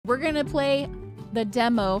we're gonna play the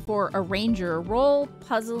demo for a ranger role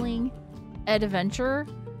puzzling adventure.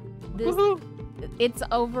 It's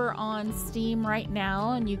over on Steam right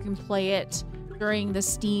now, and you can play it during the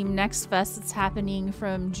Steam Next Fest. It's happening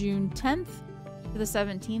from June 10th to the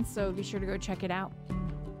 17th, so be sure to go check it out.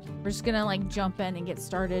 We're just gonna like jump in and get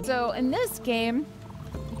started. So in this game,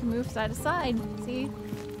 you can move side to side. See?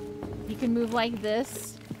 You can move like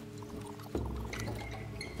this.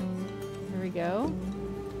 There we go.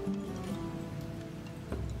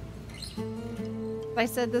 I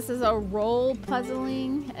said this is a role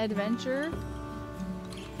puzzling adventure.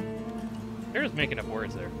 They're just making up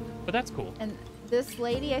words there, but that's cool. And this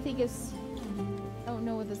lady, I think, is... I don't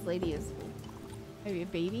know what this lady is. Maybe a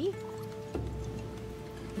baby?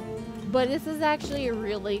 But this is actually a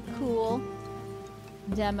really cool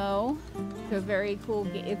demo. A very cool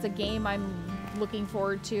game. It's a game I'm looking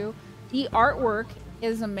forward to. The artwork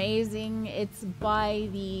is amazing. It's by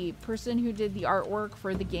the person who did the artwork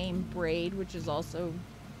for the game Braid, which is also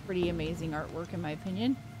pretty amazing artwork in my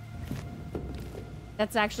opinion.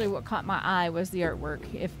 That's actually what caught my eye, was the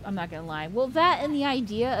artwork, if I'm not gonna lie. Well, that and the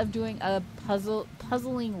idea of doing a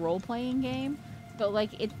puzzling role-playing game. But like,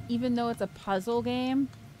 even though it's a puzzle game,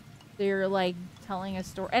 they're like telling a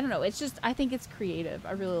story. I don't know, it's just, I think it's creative.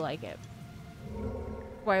 I really like it.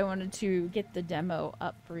 That's why I wanted to get the demo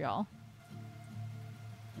up for y'all.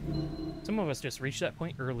 Some of us just reached that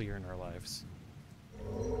point earlier in our lives.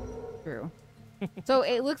 True. So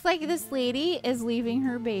it looks like this lady is leaving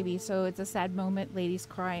her baby, so it's a sad moment. Lady's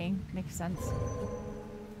crying. Makes sense.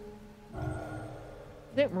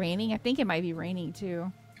 Is it raining? I think it might be raining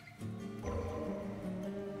too.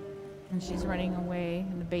 And she's running away,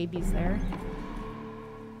 and the baby's there.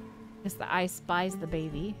 Guess the eye spies the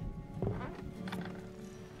baby.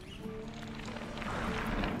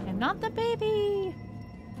 And not the baby!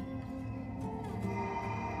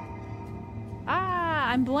 Ah,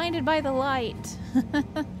 I'm blinded by the light.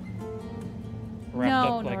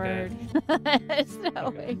 No, Nord. It's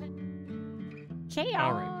no way.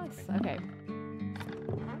 Chaos. Right. Okay.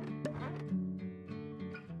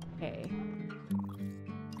 Okay.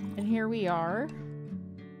 And here we are.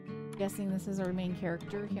 Guessing this is our main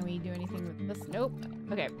character. Can we do anything with this? Nope.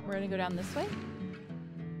 Okay, we're gonna go down this way.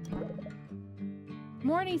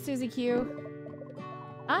 Morning, Susie Q.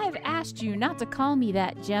 I've asked you not to call me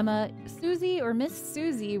that, Gemma. Susie or Miss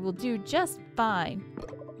Susie will do just fine.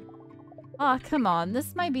 Aw, come on.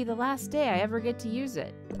 This might be the last day I ever get to use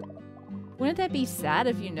it. Wouldn't that be sad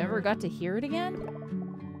if you never got to hear it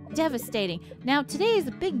again? Devastating. Now, today is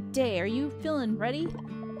a big day. Are you feeling ready?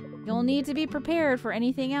 You'll need to be prepared for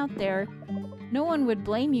anything out there. No one would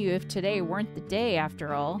blame you if today weren't the day,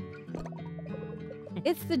 after all.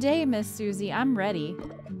 It's the day, Miss Susie. I'm ready.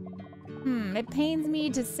 It pains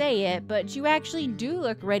me to say it, but you actually do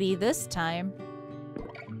look ready this time.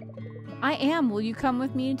 I am. Will you come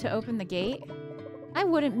with me to open the gate? I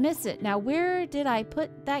wouldn't miss it. Now, where did I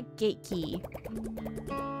put that gate key?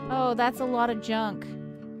 Oh, that's a lot of junk.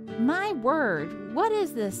 My word, what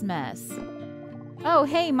is this mess? Oh,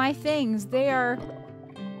 hey, my things. They are...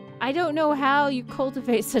 I don't know how you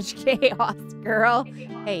cultivate such chaos, girl.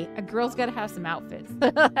 Hey, a girl's gotta have some outfits.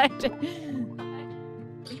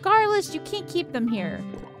 Regardless, you can't keep them here.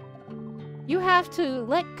 You have to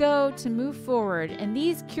let go to move forward, and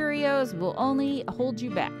these curios will only hold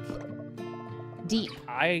you back. Deep.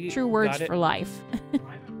 True words for life.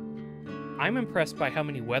 I'm impressed by how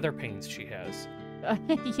many weather panes she has.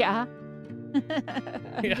 Yeah.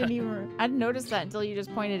 I didn't notice that until you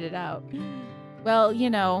just pointed it out. Well, you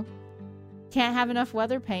know, can't have enough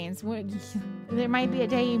weather panes. There might be a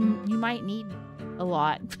day you might need a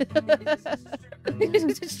lot.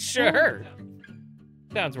 Sure.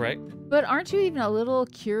 Sounds right. But aren't you even a little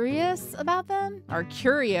curious about them? Or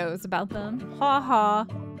curios about them? Ha ha.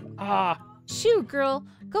 Ah. Shoo, girl.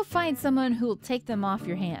 Go find someone who'll take them off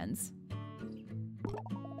your hands.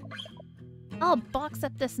 I'll box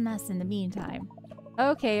up this mess in the meantime.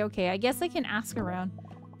 Okay, I guess I can ask around.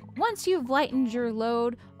 Once you've lightened your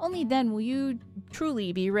load, only then will you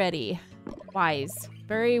truly be ready. Wise.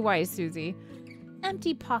 Very wise, Susie.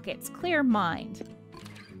 Empty pockets, clear mind.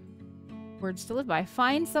 Words to live by.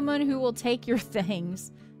 Find someone who will take your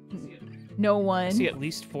things. No one. See at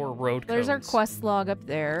least 4 road There's cones. our quest log up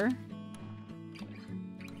there.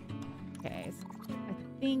 Okay, so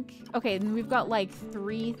I think... Okay, then we've got like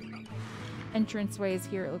 3 entranceways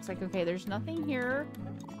here. It looks like, okay, there's nothing here.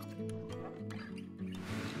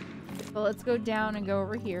 So let's go down and go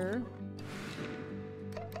over here.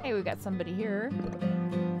 Hey, we got somebody here.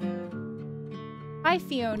 Hi,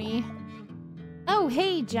 Fiona. Oh,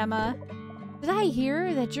 hey, Gemma. Did I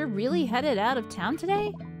hear that you're really headed out of town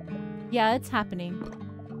today? Yeah, it's happening.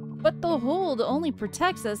 But the hold only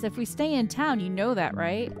protects us if we stay in town, you know that,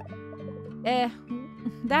 right?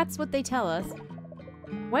 That's what they tell us.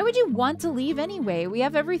 Why would you want to leave anyway? We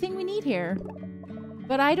have everything we need here.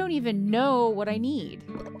 But I don't even know what I need.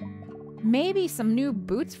 Maybe some new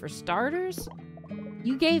boots for starters?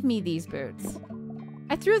 You gave me these boots.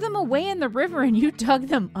 I threw them away in the river and you dug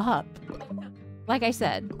them up. Like I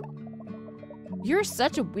said, you're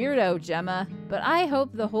such a weirdo, Gemma, but I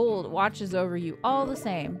hope the hold watches over you all the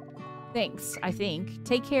same. Thanks, I think.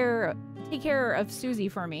 Take care of Susie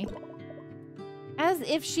for me. As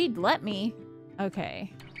if she'd let me.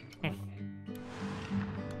 Okay.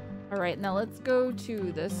 Alright, now let's go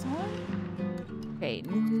to this one. Okay,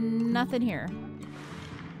 nothing here.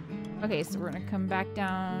 Okay, so we're gonna come back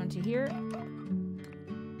down to here.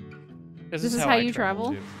 This is how you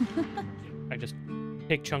travel? I just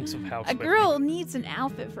take chunks of house. A girl needs an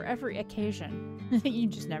outfit for every occasion. You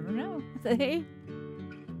just never know.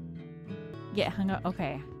 Get hung up.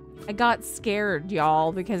 Okay. I got scared,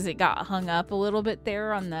 y'all, because it got hung up a little bit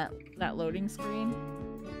there on that loading screen.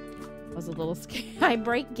 I was a little scared. I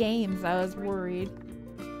break games. I was worried.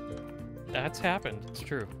 That's happened. It's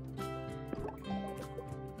true.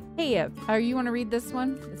 Hey, you want to read this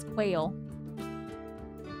one? It's Quail.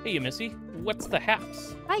 Hey, Missy. What's the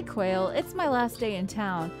haps? Hi, Quail. It's my last day in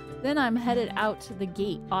town. Then I'm headed out to the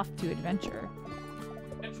gate off to adventure.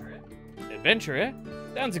 Adventure, eh? Adventure, eh?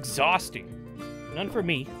 Sounds exhausting. None for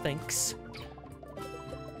me, thanks.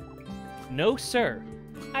 No, sir.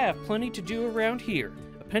 I have plenty to do around here.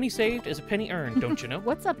 A penny saved is a penny earned, don't you know?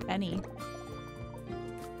 What's a penny?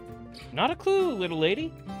 Not a clue, little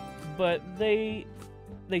lady. But they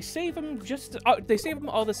save them they save them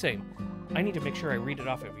all the same. I need to make sure I read it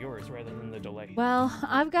off of yours rather than the delay. Well,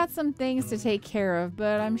 I've got some things to take care of,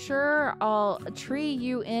 but I'm sure I'll tree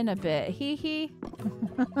you in a bit. Hee hee.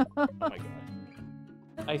 Oh my god.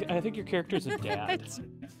 I think your character's a dad.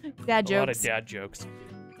 Dad jokes. A lot of dad jokes.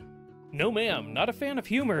 No, ma'am. Not a fan of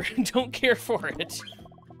humor. Don't care for it.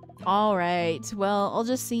 All right. Well, I'll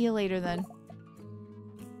just see you later then.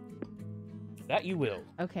 That you will.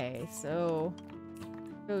 Okay, so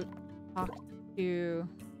go talk to...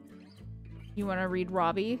 You want to read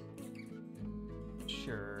Robbie?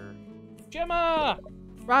 Sure. Gemma!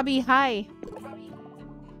 Robbie, hi.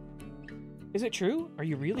 Is it true? Are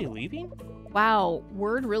you really leaving? Wow,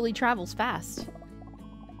 word really travels fast.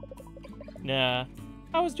 Nah.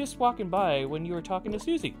 I was just walking by when you were talking to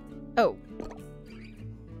Susie. Oh.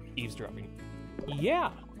 Eavesdropping.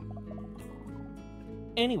 Yeah.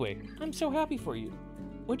 Anyway, I'm so happy for you.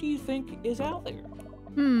 What do you think is out there?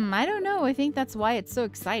 I don't know. I think that's why it's so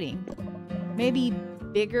exciting. Maybe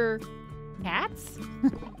bigger cats?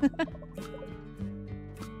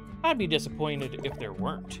 I'd be disappointed if there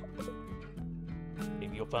weren't.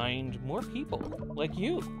 Maybe you'll find more people like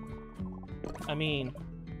you. I mean,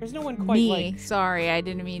 there's no one quite like... Sorry, I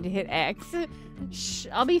didn't mean to hit X. Shh,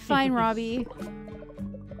 I'll be fine, Robbie.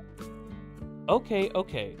 Okay.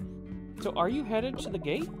 So are you headed to the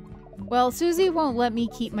gate? Well, Susie won't let me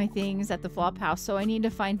keep my things at the flop house, so I need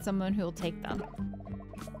to find someone who'll take them.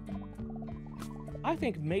 I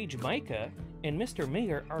think Mage Micah and Mr.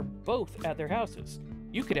 Mayor are both at their houses.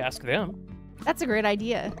 You could ask them. That's a great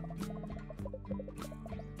idea.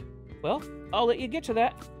 Well, I'll let you get to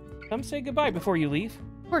that. Come say goodbye before you leave.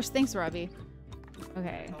 Of course, thanks, Robbie.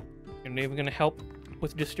 Okay. You're not even gonna help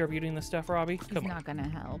with distributing the stuff, Robbie? He's not gonna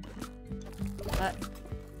help.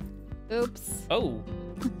 Oops. Oh.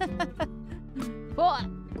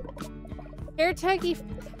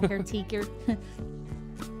 Caretaker.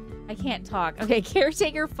 I can't talk. Okay,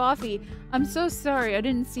 Caretaker Foffy. I'm so sorry. I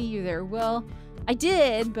didn't see you there. Well, I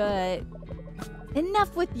did, but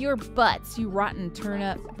enough with your butts, you rotten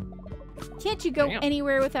turnip. Can't you go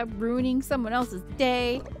anywhere without ruining someone else's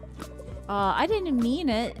day? I didn't mean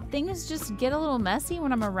it. Things just get a little messy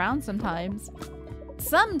when I'm around sometimes.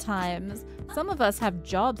 Sometimes. Some of us have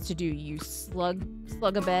jobs to do, you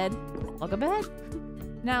slug-a-bed. Slug-a-bed?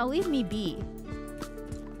 Now leave me be.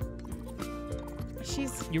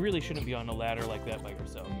 You really shouldn't be on a ladder like that by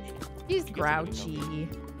yourself. She's grouchy.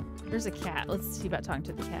 There's a cat. Let's see about talking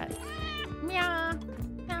to the cat. Meow.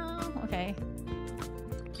 Meow. Okay.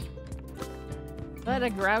 But a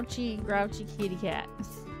grouchy kitty cat.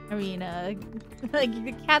 I mean, like,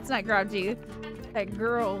 the cat's not grouchy. That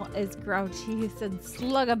girl is grouchy. It said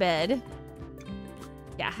slug-a-bed.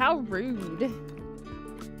 Yeah, how rude.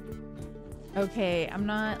 Okay, I'm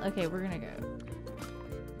not... Okay, we're gonna go.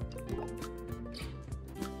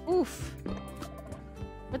 Oof.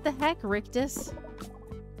 What the heck, Rictus?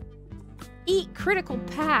 Eat critical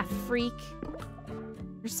path, freak.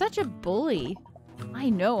 You're such a bully. I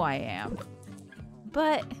know I am.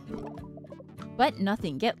 But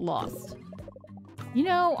nothing, get lost. You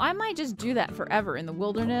know, I might just do that forever in the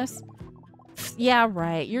wilderness. Yeah,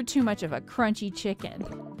 right, you're too much of a crunchy chicken.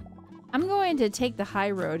 I'm going to take the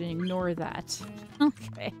high road and ignore that.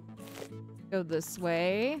 Okay. Go this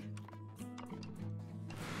way.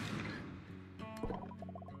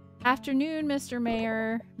 Afternoon, Mr.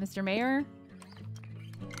 Mayor. Mr. Mayor?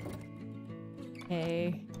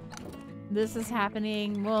 Okay. This is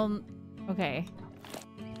happening. Well, okay.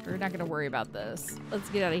 We're not gonna worry about this. Let's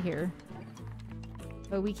get out of here.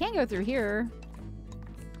 But we can go through here.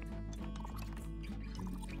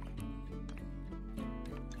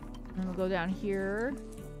 And we'll go down here.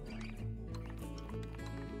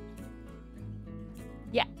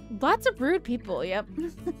 Yeah, lots of rude people. Yep.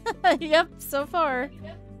 Yep, so far.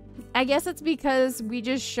 Yep. I guess it's because we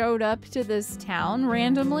just showed up to this town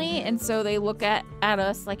randomly, and so they look at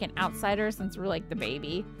us like an outsider since we're like the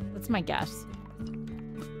baby. That's my guess.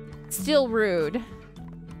 Still rude.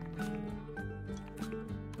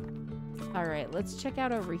 All right, let's check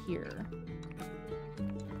out over here.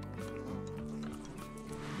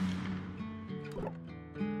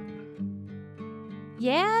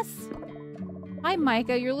 Yes? Hi,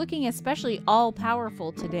 Micah. You're looking especially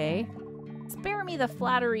all-powerful today. Spare me the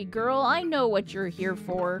flattery, girl. I know what you're here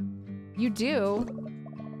for. You do?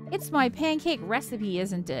 It's my pancake recipe,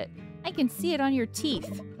 isn't it? I can see it on your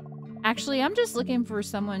teeth. Actually, I'm just looking for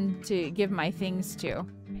someone to give my things to.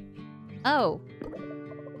 Oh.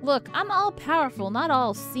 Look, I'm all-powerful, not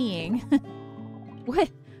all-seeing.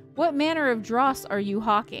 What manner of dross are you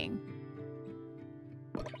hawking?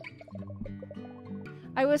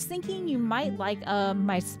 I was thinking you might like,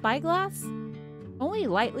 my spyglass? Only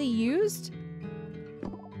lightly used?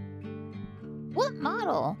 What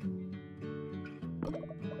model?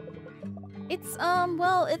 It's,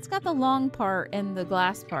 well, it's got the long part and the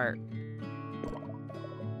glass part.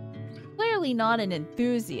 Clearly not an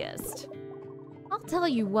enthusiast. I'll tell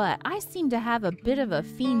you what, I seem to have a bit of a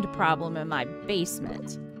fiend problem in my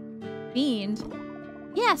basement. Fiend?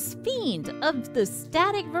 Yes, fiend, of the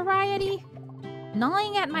static variety.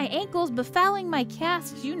 Gnawing at my ankles, befouling my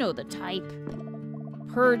casks, you know the type.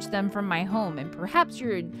 Purge them from my home, and perhaps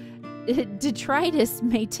your detritus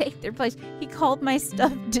may take their place. He called my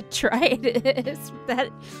stuff detritus.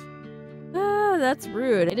 That's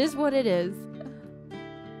rude. It is what it is.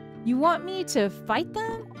 You want me to fight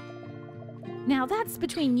them? Now that's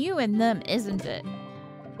between you and them, isn't it?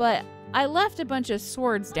 But I left a bunch of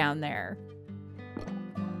swords down there.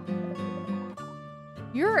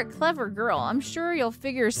 You're a clever girl. I'm sure you'll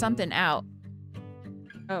figure something out.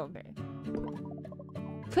 Oh, okay.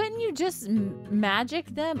 Couldn't you just magic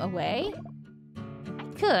them away?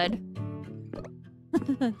 I could.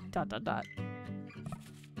 Dot, dot, dot.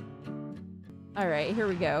 Alright, here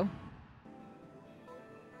we go.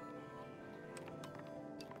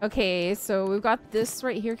 Okay, so we've got this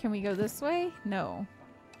right here. Can we go this way? No.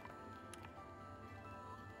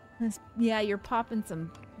 Yeah, you're popping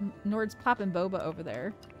some... Nord's popping boba over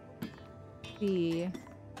there.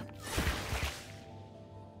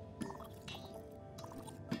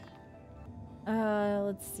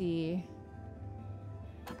 Let's see.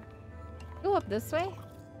 Go up this way.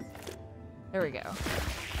 There we go.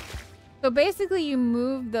 So basically you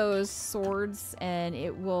move those swords and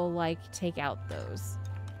it will like take out those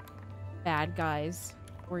bad guys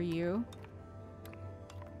for you.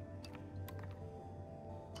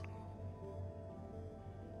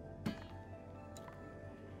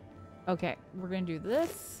 Okay, we're gonna do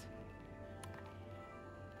this.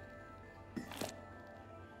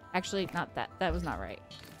 Actually, not that. That was not right.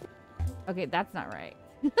 Okay, that's not right.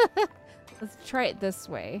 Let's try it this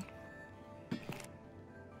way.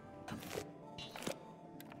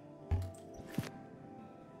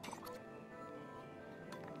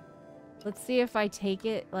 Let's see if I take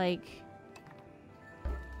it, like...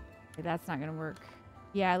 Okay, that's not gonna work.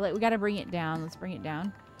 Yeah, we gotta bring it down. Let's bring it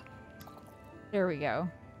down. There we go.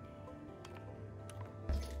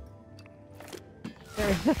 There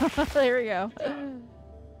we go. There we go.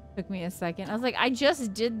 Took me a second. I was like, I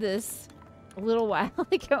just did this a little while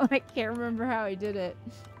ago. I can't remember how I did it.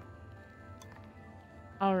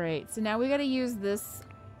 Alright, so now we gotta use this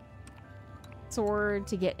sword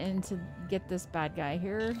to get this bad guy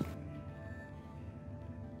here.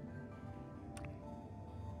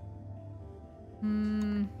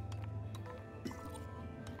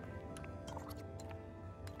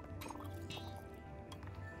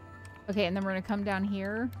 Okay, and then we're gonna come down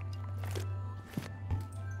here.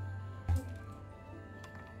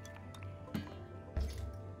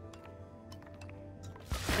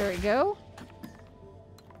 There we go.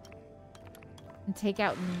 And take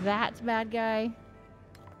out that bad guy.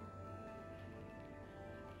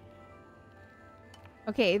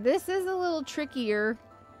 Okay, this is a little trickier.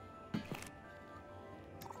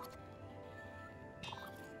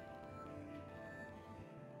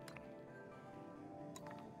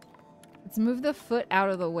 Let's move the foot out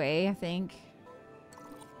of the way, I think.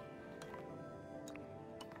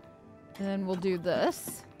 And then we'll do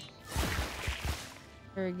this.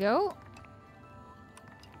 There we go.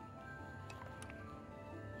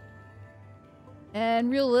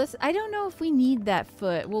 And realistic, I don't know if we need that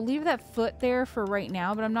foot. We'll leave that foot there for right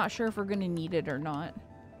now, but I'm not sure if we're going to need it or not.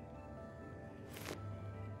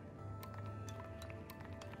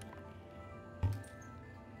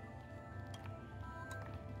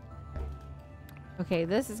 Okay,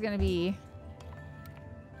 this is going to be...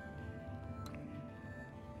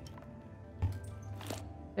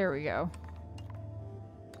 There we go.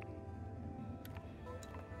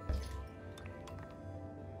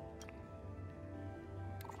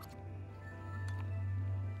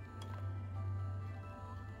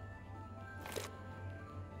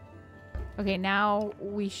 Okay, now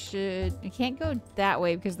we can't go that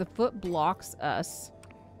way because the foot blocks us.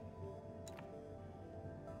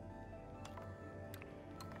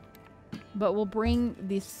 But we'll bring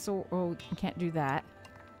the sword. Oh, we can't do that.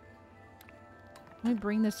 Let me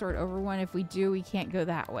bring the sword over one. If we do, we can't go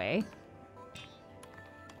that way.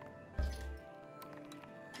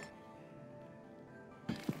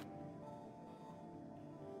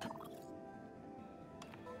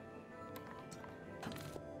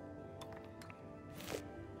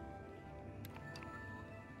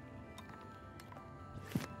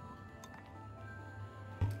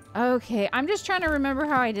 Okay, I'm just trying to remember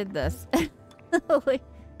how I did this. Like,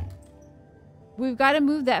 we've got to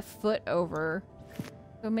move that foot over.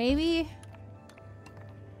 So maybe...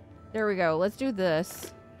 There we go. Let's do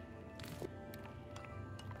this.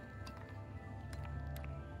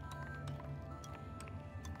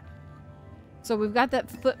 So we've got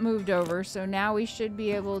that foot moved over. So now we should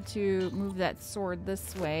be able to move that sword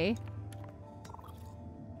this way.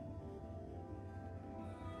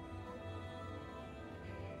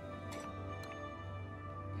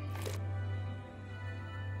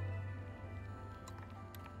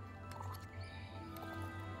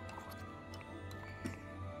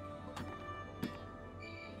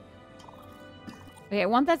 Okay, I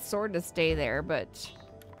want that sword to stay there, but...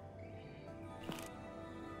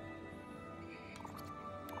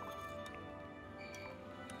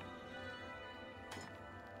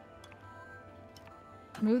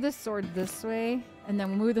 Move the sword this way, and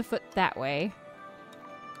then move the foot that way.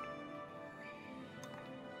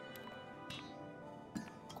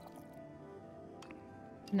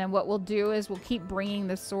 And then what we'll do is we'll keep bringing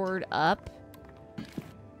the sword up.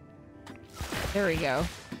 There we go.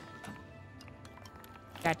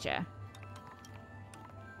 Gotcha.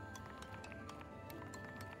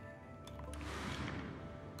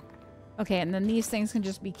 Okay, and then these things can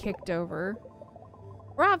just be kicked over.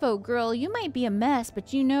 Bravo, girl. You might be a mess,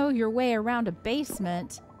 but you know your way around a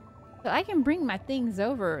basement. So I can bring my things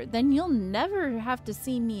over. Then you'll never have to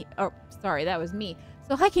see me. Oh, sorry, that was me.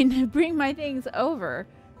 So I can bring my things over.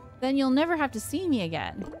 Then you'll never have to see me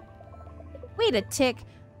again. Wait a tick.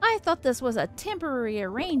 I thought this was a temporary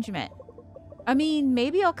arrangement. I mean,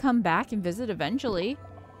 maybe I'll come back and visit eventually.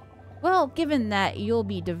 Well, given that you'll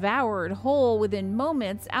be devoured whole within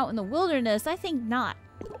moments out in the wilderness, I think not.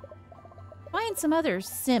 Find some other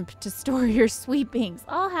simp to store your sweepings.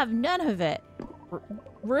 I'll have none of it.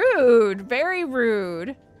 Rude. Very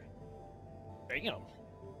rude. Damn.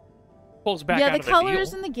 Pulls back yeah, out the of the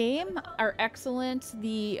colors deal. in the game are excellent.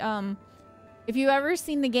 The if you've ever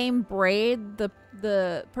seen the game Braid,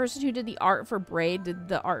 the person who did the art for Braid did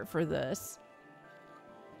the art for this.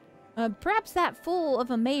 Perhaps that fool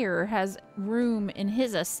of a mayor has room in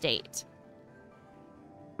his estate.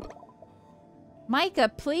 Micah,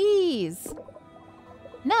 please!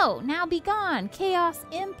 No, now be gone! Chaos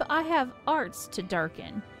imp, I have arts to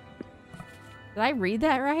darken. Did I read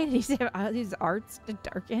that right? He said these arts to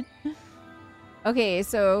darken? Okay,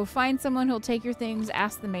 so find someone who'll take your things,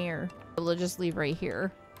 ask the mayor. We'll just leave right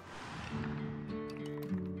here.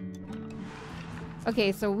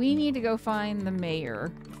 Okay, so we need to go find the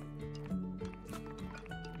mayor.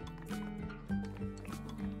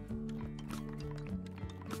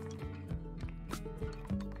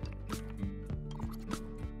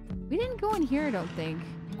 We didn't go in here, I don't think.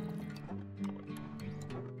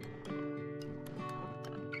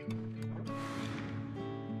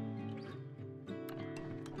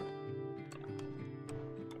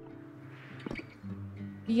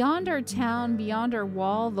 Beyond our town, beyond our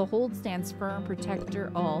wall, the hold stands firm, protector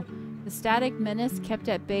all. The static menace kept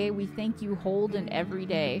at bay. We thank you, Hold, and every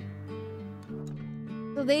day.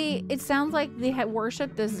 So it sounds like they had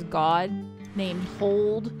worshipped this god named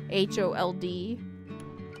Hold, H-O-L-D.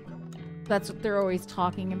 That's what they're always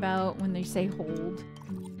talking about when they say Hold.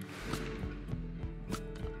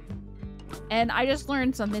 And I just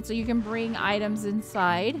learned something. So you can bring items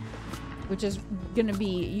inside, which is gonna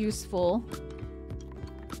be useful.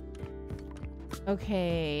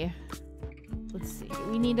 Okay. Let's see.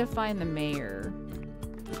 We need to find the mayor.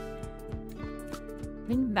 I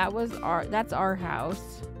think that's our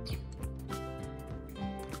house.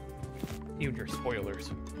 You and your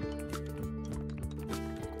spoilers.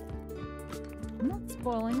 I'm not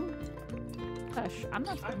spoiling. Hush, I'm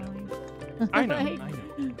not spoiling. I know, I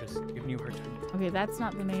know. Just giving you a hard time. Okay, that's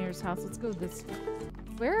not the mayor's house. Let's go this way.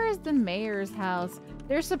 Where is the mayor's house?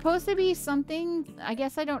 There's supposed to be something. I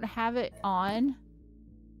guess I don't have it on.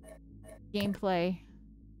 Gameplay.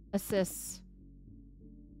 Assists.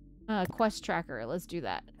 Quest tracker. Let's do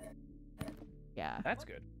that. Yeah. That's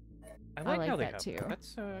good. I like how they that have too.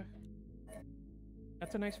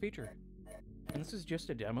 That's a nice feature. And this is just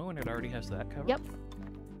a demo and it already has that covered? Yep.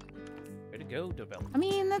 Way to go, developer. I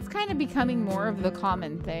mean, that's kind of becoming more of the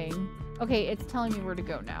common thing. Okay, it's telling me where to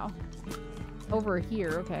go now. Over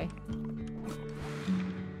here, okay.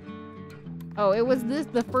 Oh, it was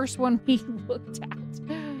the first one we looked at.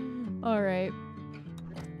 Alright.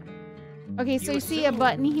 Okay, so you see a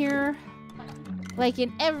button here. Like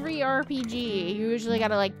in every RPG, you usually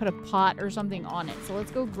gotta like put a pot or something on it. So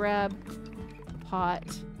let's go grab a pot.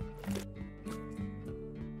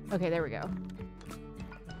 Okay, there we go.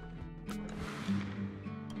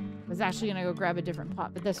 I was actually gonna go grab a different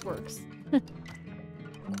pot, but this works.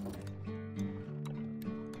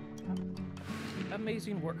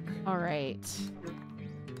 Amazing work. All right.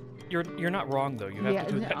 You're not wrong though. You have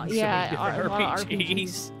to do that in so many a lot of different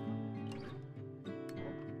RPGs. RPGs.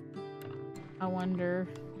 I wonder.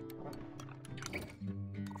 You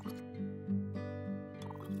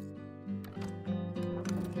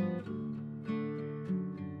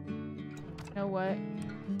know what?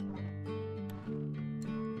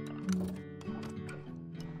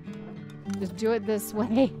 Just do it this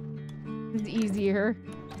way. It's easier.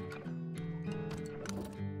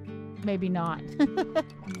 Maybe not.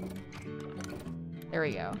 There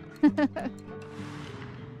we go.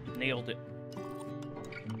 Nailed it.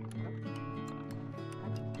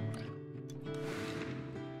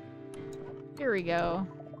 Here we go.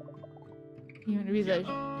 You want to be the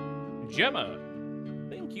Gemma,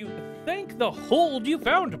 thank the Hold you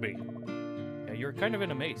found me. Yeah, you're kind of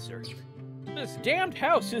in a maze, sir. This damned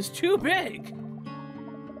house is too big.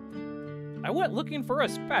 I went looking for a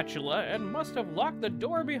spatula and must have locked the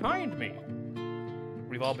door behind me.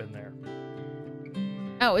 We've all been there.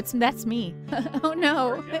 Oh, that's me. Oh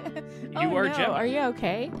no. You are no. Gemma. Are you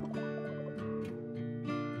okay?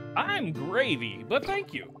 I'm gravy, but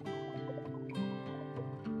thank you.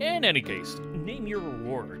 In any case, name your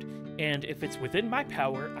reward, and if it's within my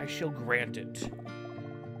power, I shall grant it.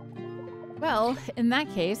 Well, in that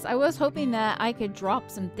case, I was hoping that I could drop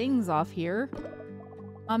some things off here.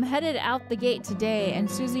 I'm headed out the gate today, and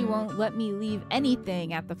Susie won't let me leave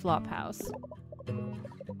anything at the flop house.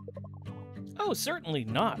 Oh, certainly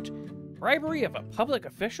not. Bribery of a public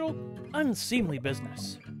official? Unseemly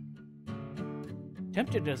business.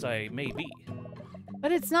 Tempted as I may be.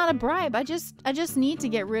 But it's not a bribe. I just need to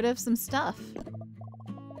get rid of some stuff.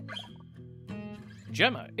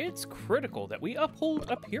 Gemma, it's critical that we uphold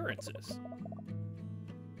appearances.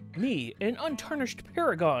 Me, an untarnished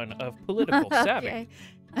paragon of political savvy.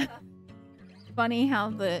 Funny how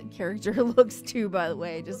the character looks too, by the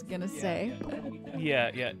way, just gonna say.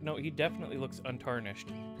 Yeah. No, he definitely looks untarnished.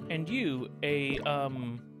 And you, a,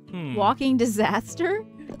 Walking disaster?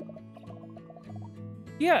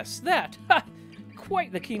 Yes, that! Ha!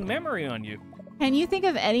 Quite the keen memory on you. Can you think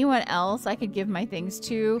of anyone else I could give my things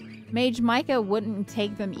to? Mage Micah wouldn't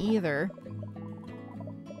take them either.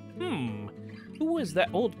 Who was that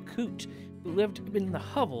old coot who lived in the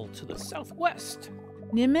hovel to the southwest?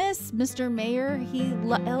 Nimbus, Mr. Mayor, he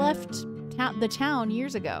left the town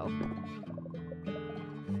years ago.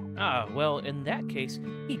 Ah, well, in that case,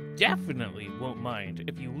 he definitely won't mind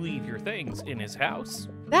if you leave your things in his house.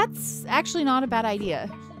 That's actually not a bad idea.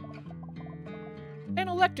 An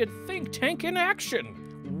elected think tank in action!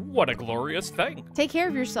 What a glorious thing! Take care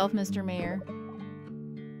of yourself, Mr. Mayor.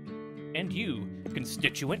 And you,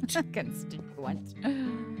 constituent. Constituent.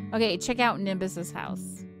 Okay, check out Nimbus's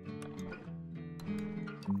house.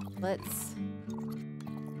 Let's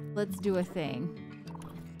do a thing.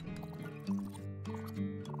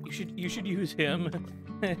 You should use him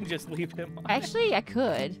and just leave him on. Actually, I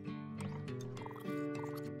could.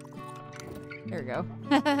 There we go.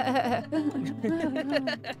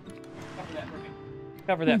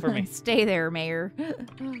 Cover that for me. Stay there, Mayor. That's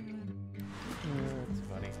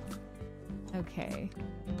funny. Okay.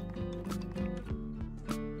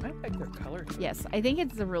 I like their colors. Yes, I think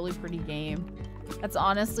it's a really pretty game. That's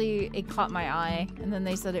honestly, it caught my eye. And then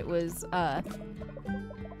they said it was the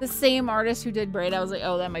same artist who did Braid. I was like,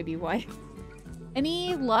 oh, that might be why.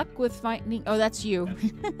 Any luck with finding... Oh, that's you.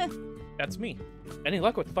 That's me. Any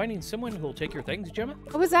luck with finding someone who'll take your things, Gemma?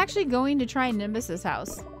 I was actually going to try Nimbus's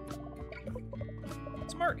house.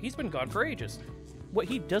 Smart. He's been gone for ages. What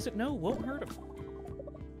he doesn't know won't hurt him.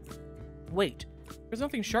 Wait. There's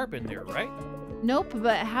nothing sharp in there, right? Nope,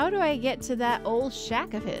 but how do I get to that old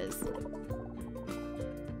shack of his?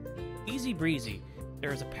 Easy breezy.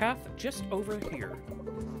 There is a path just over here.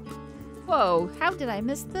 Whoa, how did I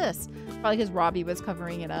miss this? Probably because Robbie was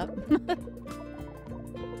covering it up.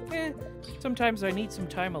 Sometimes I need some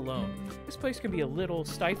time alone. This place can be a little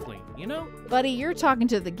stifling, you know? Buddy, you're talking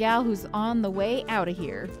to the gal who's on the way out of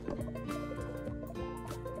here.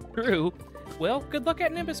 True. Well, good luck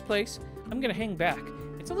at Nimbus Place. I'm gonna hang back.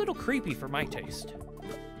 It's a little creepy for my taste.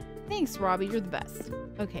 Thanks, Robbie. You're the best.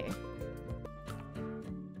 Okay.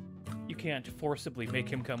 You can't forcibly make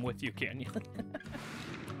him come with you, can you?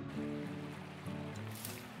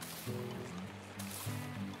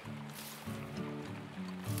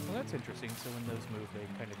 Well, that's interesting. So when those move, they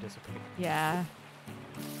kind of dissipate. Yeah.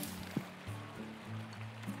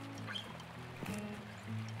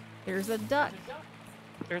 There's a duck.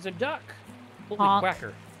 There's a duck. Holy Honk.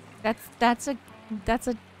 quacker. That's a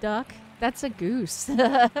duck. That's a goose.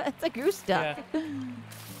 It's a goose duck.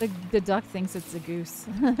 Yeah. The duck thinks it's a goose.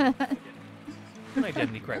 An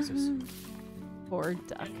identity crisis. Poor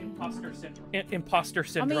duck. Imposter syndrome. Imposter I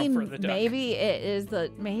syndrome mean, for the duck. maybe it is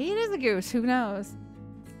a goose. Who knows?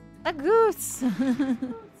 A goose.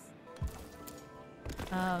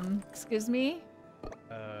 Excuse me.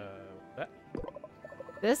 What?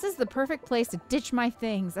 This is the perfect place to ditch my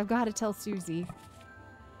things. I've got to tell Susie.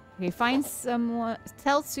 Okay, find someone.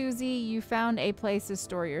 Tell Susie you found a place to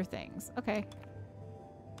store your things. Okay.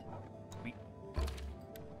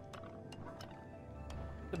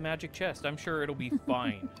 The magic chest. I'm sure it'll be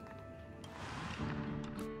fine.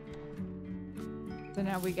 So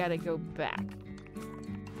now we gotta go back.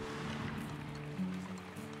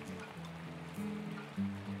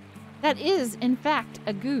 That is, in fact,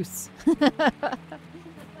 a goose.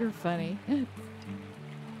 You're funny.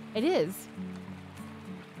 It is.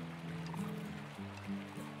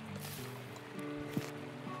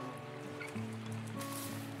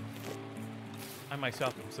 I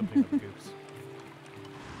myself am something of a goose.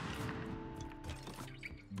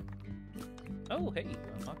 Oh, hey,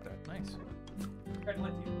 unlock that. Nice. Bread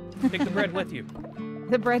with you. Take the bread with you.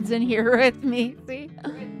 The bread's in here with me. See?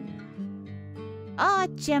 Ah,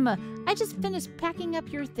 Gemma, I just finished packing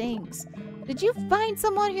up your things. Did you find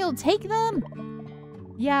someone who'll take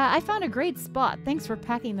them? Yeah, I found a great spot. Thanks for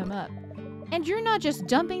packing them up. And you're not just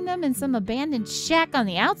dumping them in some abandoned shack on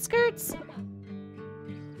the outskirts?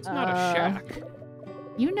 It's not a shack.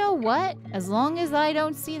 You know what? As long as I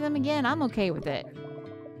don't see them again, I'm okay with it.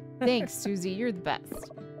 Thanks, Susie. You're the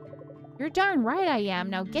best. You're darn right I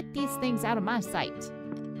am. Now get these things out of my sight.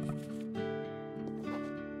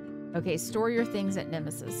 Okay, store your things at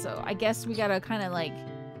Nemesis. So I guess we gotta kind of like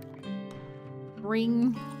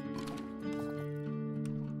bring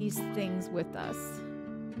these things with us.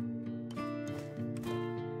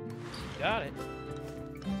 Got it.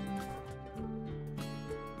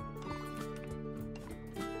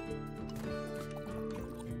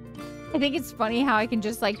 I think it's funny how I can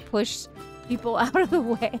just like push people out of the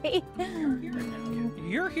way.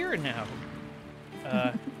 You're here now.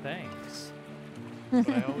 Thanks. That's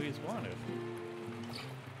what I always wanted.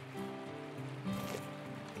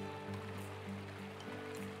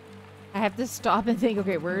 I have to stop and think,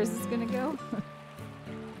 okay, where is this gonna go?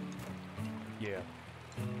 Yeah.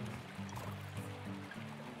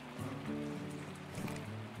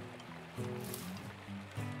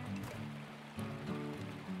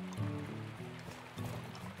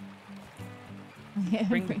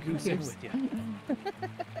 Bring the goose in with you.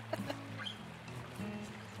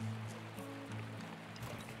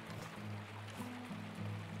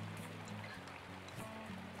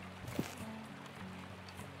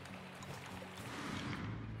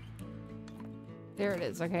 There it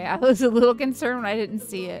is. Okay, I was a little concerned when I didn't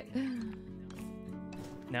see it.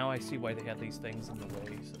 Now I see why they had these things in the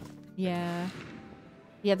way. So. Yeah.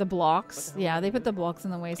 Yeah, the blocks. Yeah, they put the blocks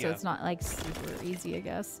in the way so Yeah. it's not like super easy, I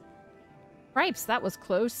guess. Cripes, that was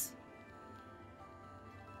close.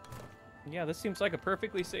 Yeah, this seems like a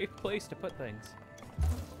perfectly safe place to put things.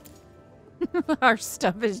 Our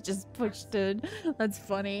stuff is just pushed in. That's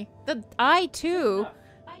funny. I too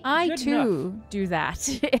do that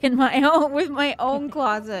in my own with my own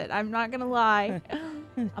closet. I'm not gonna lie.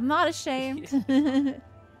 I'm not ashamed.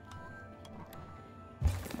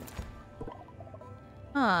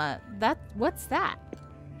 Huh, what's that?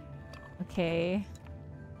 Okay.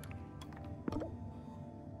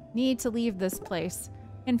 Need to leave this place.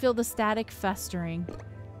 Can feel the static festering.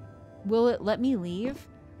 Will it let me leave?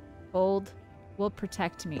 Hold will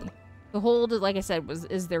protect me. The hold, like I said,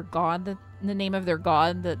 is their god, the name of their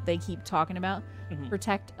god that they keep talking about. Mm-hmm.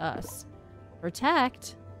 Protect us.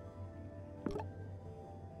 Protect?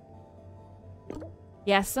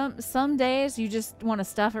 Yeah, some days you just want to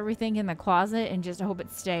stuff everything in the closet and just hope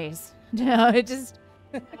it stays. No, it just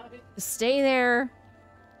stay there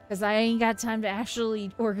because I ain't got time to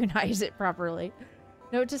actually organize it properly.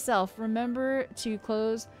 Note to self, remember to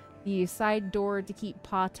close the side door to keep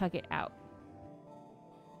Pa Tucket out.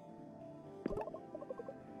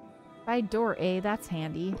 Side door, eh? That's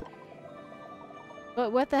handy.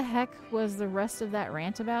 But what the heck was the rest of that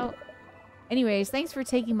rant about? Anyways, thanks for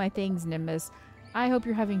taking my things, Nimbus. I hope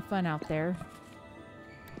you're having fun out there.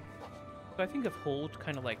 So I think of hold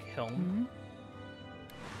kind of like helm. Mm-hmm.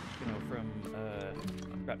 You know, from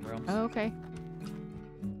Forgotten Realms. Oh, okay.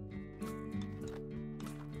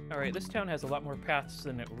 Alright, this town has a lot more paths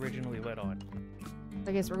than it originally led on.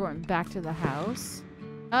 I guess we're going back to the house.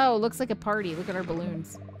 Oh, looks like a party. Look at our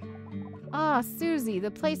balloons. Ah, Susie,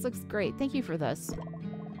 the place looks great. Thank you for this.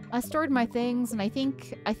 I stored my things, and I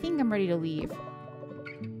think I'm ready to leave.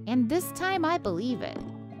 And this time I believe it.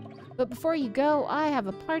 But before you go, I have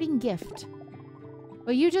a parting gift.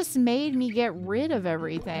 Well, you just made me get rid of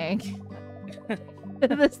everything.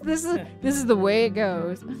 this is the way it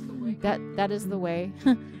goes. That is the way.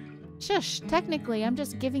 Shush, technically I'm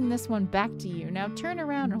just giving this one back to you. Now turn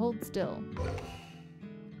around and hold still.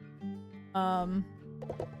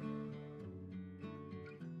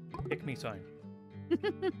 Pick me sign.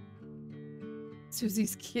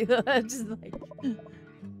 Susie's cute. Just like,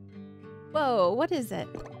 whoa, what is it?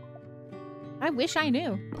 I wish I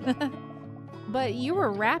knew. But you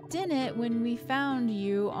were wrapped in it when we found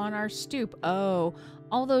you on our stoop. Oh,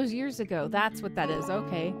 all those years ago. That's what that is.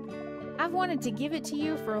 Okay. I've wanted to give it to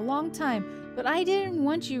you for a long time, but I didn't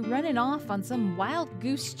want you running off on some wild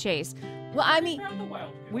goose chase. Well, I mean,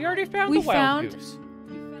 we already found the wild goose.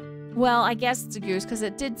 Well, I guess it's a goose because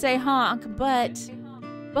it did say honk, but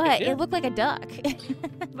it looked like a duck.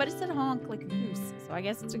 But it said honk like a goose, so I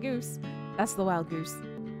guess it's a goose. That's the wild goose.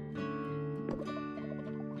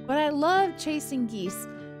 But I love chasing geese.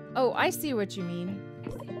 Oh, I see what you mean.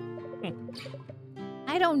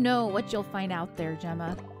 I don't know what you'll find out there,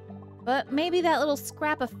 Gemma. But maybe that little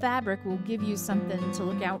scrap of fabric will give you something to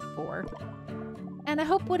look out for. And I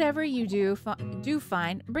hope whatever you do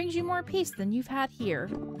find brings you more peace than you've had here.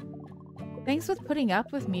 Thanks for putting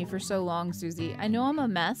up with me for so long, Susie. I know I'm a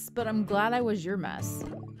mess, but I'm glad I was your mess.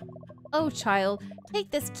 Oh, child, take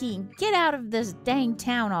this key and get out of this dang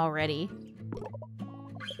town already.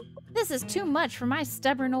 This is too much for my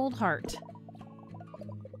stubborn old heart.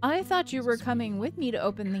 I thought you were coming with me to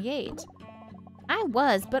open the gate. I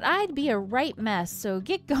was, but I'd be a right mess, so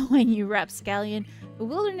get going, you rapscallion. The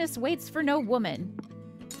wilderness waits for no woman.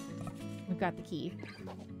 We've got the key.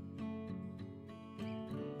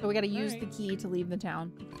 So we gotta use the key to leave the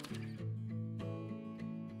town.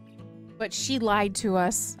 But she lied to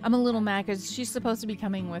us. I'm a little mad because she's supposed to be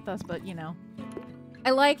coming with us, but you know. I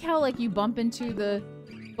like how like you bump into the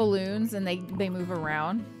balloons and they move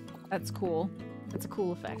around. That's cool. That's a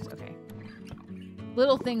cool effect. Okay.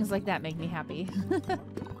 Little things like that make me happy.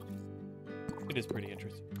 It is pretty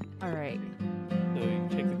interesting. All right. So you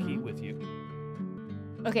take the key with you.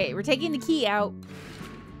 Okay, we're taking the key out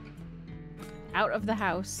of the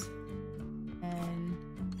house. And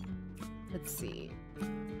let's see. I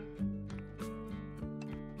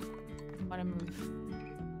want to move.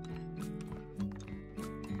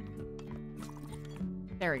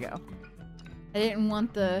 There we go. I didn't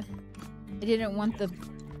want the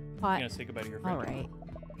pot. You're gonna say goodbye to your friend. All right.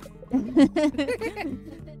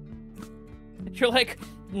 You're like,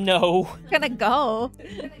 no. Gonna go.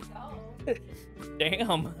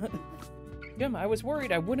 Damn. Jim, I was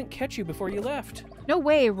worried I wouldn't catch you before you left. No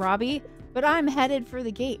way, Robbie. But I'm headed for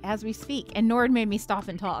the gate as we speak, and Nord made me stop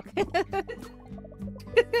and talk.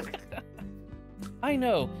 I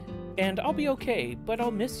know, and I'll be okay, but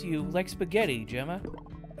I'll miss you like spaghetti, Gemma.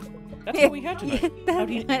 That's what we had tonight. How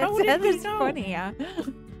did you know? Funny, yeah.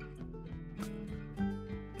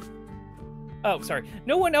 Oh, sorry.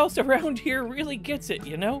 No one else around here really gets it,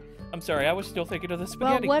 you know? I'm sorry, I was still thinking of the Well,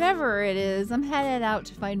 spaghetti. whatever it is, I'm headed out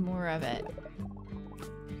to find more of it.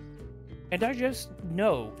 And I just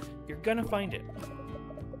know you're gonna find it.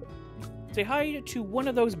 Say hi to one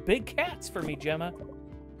of those big cats for me, Gemma.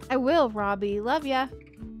 I will, Robbie. Love ya.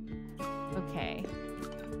 Okay.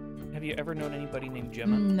 Have you ever known anybody named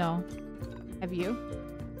Gemma? No. Have you?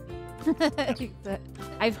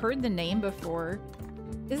 I've heard the name before.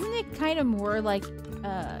 Isn't it kind of more like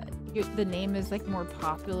the name is like more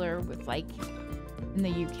popular with like in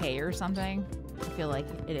the UK or something? I feel like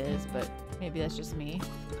it is, but maybe that's just me.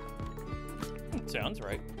 Sounds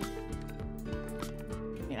right.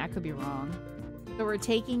 I mean, I could be wrong. So we're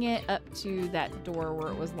taking it up to that door where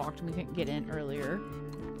it was locked and we couldn't get in earlier.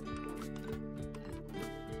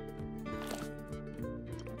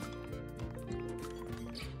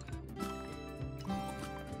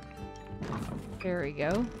 There we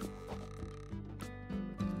go.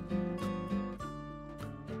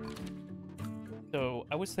 So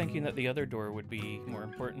I was thinking that the other door would be more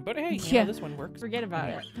important, but hey, you Yeah. know, this one works. Forget about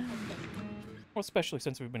it. Well, especially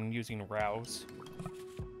since we've been using rows.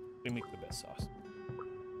 They make the best sauce.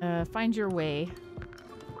 Find your way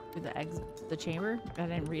to the exit, the chamber. I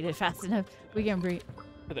didn't read it fast enough. We can bring.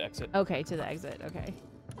 To the exit. Okay, to the exit. Okay.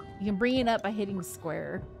 You can bring it up by hitting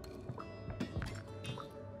square.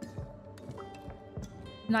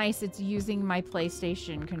 Nice. It's using my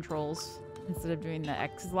PlayStation controls instead of doing the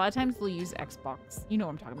X. A lot of times we'll use Xbox. You know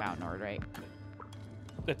what I'm talking about, Nord, right?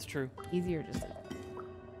 That's true. Easier just.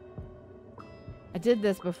 I did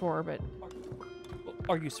this before, but.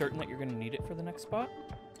 Are you certain that you're going to need it for the next spot?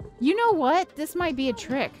 You know what? This might be a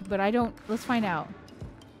trick, but I don't. Let's find out.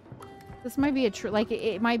 This might be a trick. Like,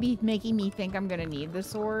 it might be making me think I'm going to need the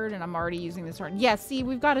sword, and I'm already using the sword. Yeah, see,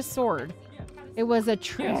 we've got a sword. It was a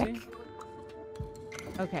trick.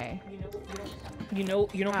 Okay. You know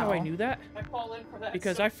how I How? knew that? I fall in for that.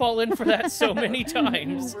 Because I fall in for that so many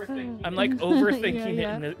times. I'm like overthinking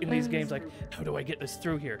Yeah, it in these games. Like, how do I get this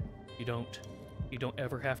through here? You don't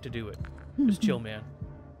ever have to do it. Just chill, man.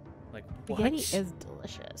 Like, what? Spaghetti is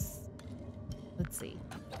delicious. Let's see.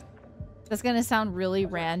 That's gonna sound really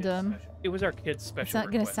random. It was our kid's special. It's not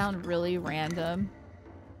gonna request. sound really random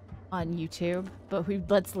on YouTube, but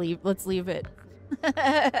let's leave it.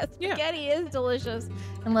 Spaghetti is delicious,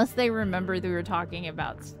 unless they remember that we were talking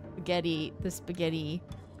about the spaghetti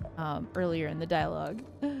earlier in the dialogue.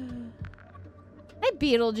 Hi,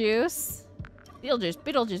 Beetlejuice.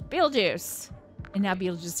 Beetlejuice. And now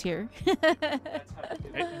Beetlejuice here.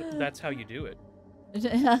 That's how you do it. That's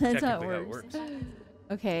how Technically it works.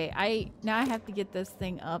 Okay, now I have to get this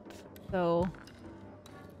thing up. So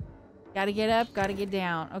gotta get up, gotta get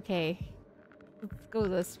down. Okay, let's go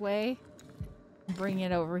this way. Bring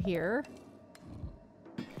it over here.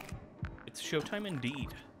 It's showtime indeed.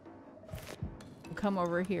 We'll come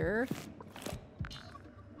over here.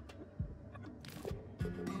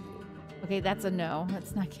 Okay, that's a no.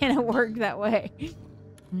 That's not gonna work that way.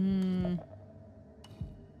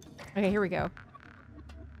 Okay, here we go.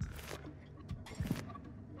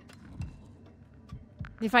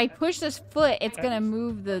 If I push this foot, it's gonna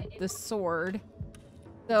move the sword.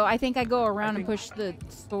 So I think I go around and push the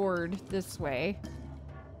sword this way.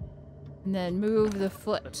 And then move the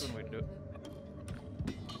foot. That's one way to do it.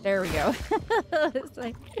 There we go. It's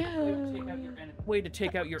like... Way to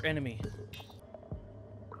take out your enemy.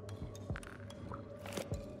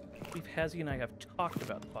 I believe Hazzie and I have talked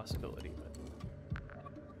about the possibility, but...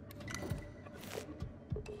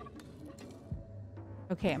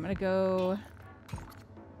 Okay, I'm gonna go...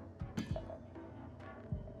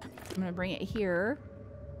 I'm gonna bring it here.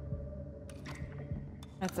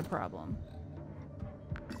 That's a problem.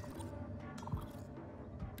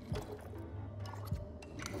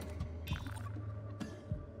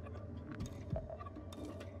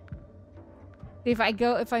 If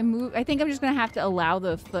I move, I think I'm just gonna have to allow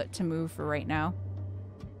the foot to move for right now.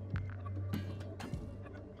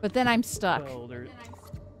 But then I'm stuck. Well, you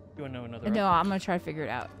want to know another No, I'm gonna try to figure it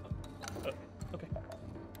out. Okay.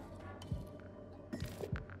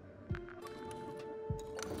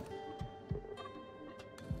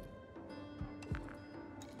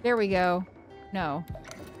 There we go. No.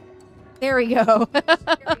 There we go.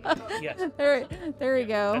 Yes. There we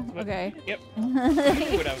go. That's what- Okay. Yep.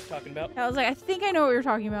 That's what I was talking about. I was like, I think I know what we were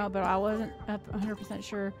talking about, but I wasn't 100%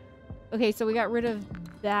 sure. Okay, so we got rid of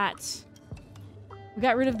that. We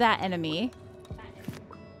got rid of that enemy.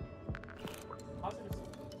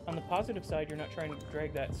 On the positive side, you're not trying to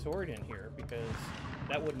drag that sword in here because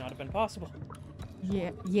that would not have been possible.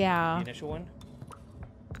 Yeah. The Yeah. initial one.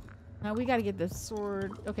 Now we gotta get this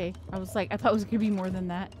sword. Okay, I was like, I thought it was gonna be more than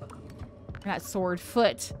that. Not sword,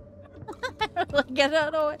 foot. Like, I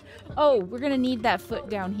don't know. Oh, we're gonna need that foot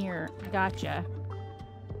down here. Gotcha.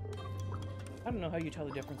 I don't know how you tell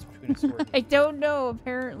the difference between a sword. I don't know.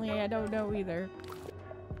 Apparently, I don't know either.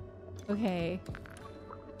 Okay.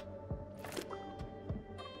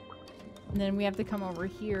 And then we have to come over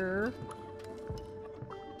here.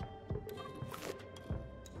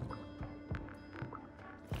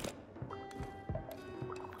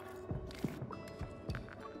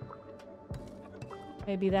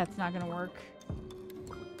 Maybe that's not gonna work.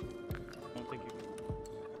 I don't think you can.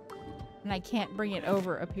 And I can't bring it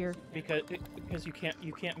over up here. Because you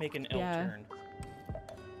can't make an L turn.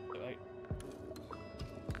 So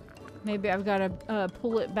Maybe I've got to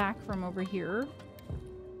pull it back from over here.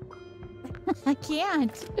 I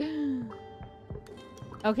can't.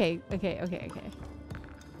 Okay. You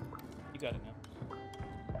got it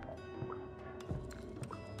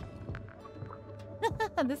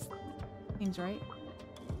now. This seems right.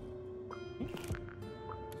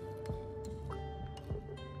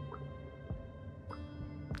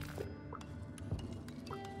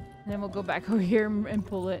 And then we'll go back over here and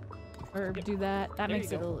pull it. Or do that. That There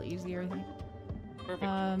makes you it a little easier, I think. Perfect.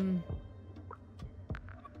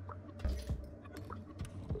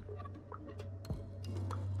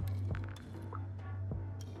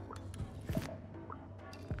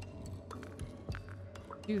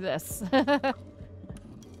 Do this. Well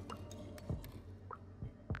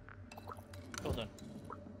done.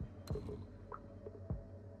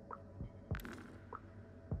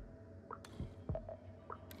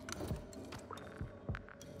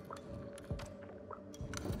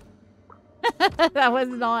 That was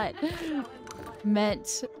not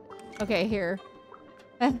meant. Okay, here.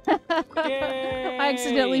 I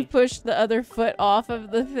accidentally Yay! pushed the other foot off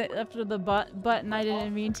of the after the button. I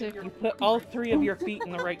didn't mean to. You put all 3 of your feet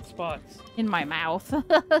in the right spots. In my mouth.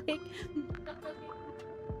 Like,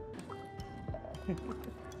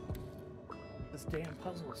 This damn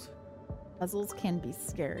puzzles. puzzles can be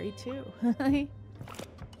scary too.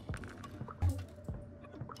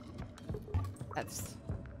 That's.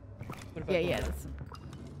 What about Yeah. the- That's,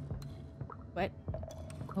 what?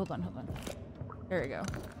 Hold on. There we go.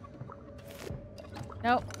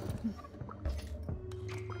 Nope.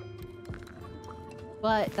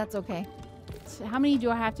 But that's okay. So how many do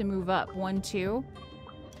I have to move up? 1, 2?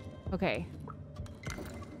 Okay.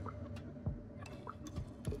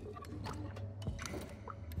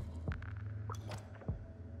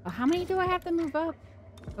 How many do I have to move up?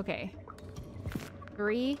 Okay.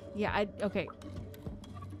 3? Yeah, okay.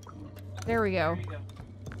 There we go.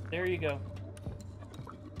 There you go.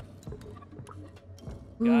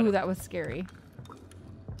 Got Ooh, it. that was scary.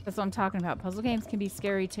 That's what I'm talking about. Puzzle games can be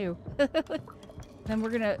scary too. Then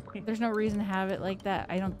we're gonna... There's no reason to have it like that.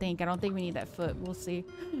 I don't think we need that foot. We'll see.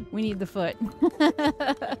 We need the foot.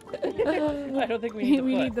 I don't think we need the foot.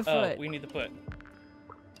 We need the Oh, foot. we need the foot.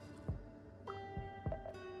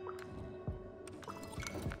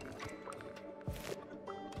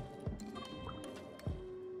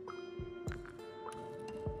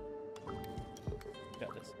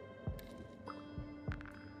 Got this.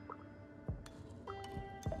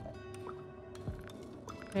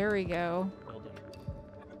 There we go. Well done.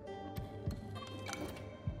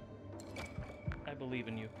 I believe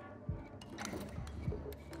in you.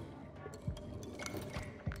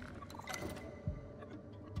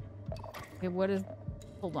 Okay, what is...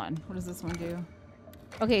 Hold on. What does this one do?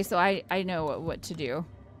 Okay, so I know what to do.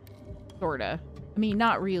 Sorta. I mean,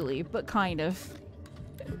 not really, but kind of.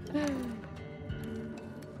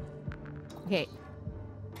 Okay.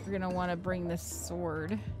 We're gonna want to bring this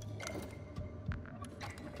sword.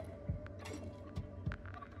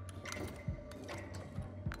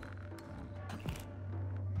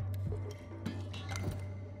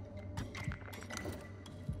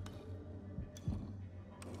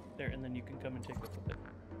 There, and then you can come and take a look at it.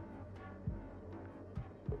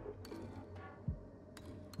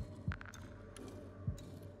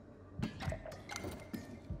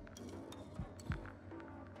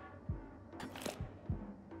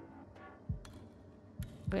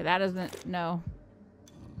 Wait, that doesn't... No.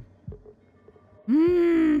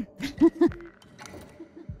 Mmm!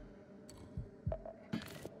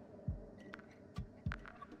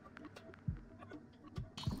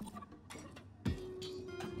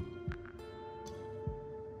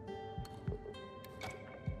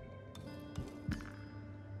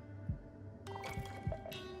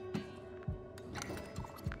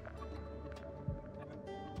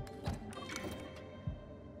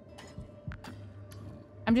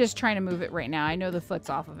 I'm just trying to move it right now. I know the foot's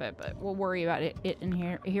off of it, but we'll worry about it in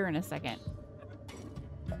here in a second.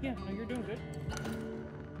 Yeah, no, you're doing good.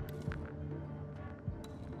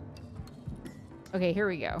 Okay, here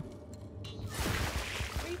we go.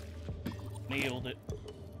 Nailed it.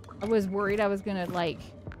 I was worried I was gonna, like,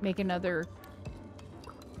 make another...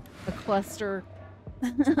 a cluster...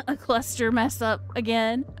 a cluster mess up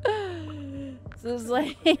again. So it's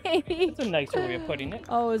like... That's a nicer way of putting it.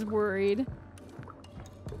 I was worried.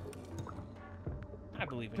 I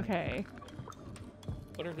believe in you. Okay.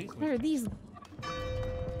 What are these? What are these?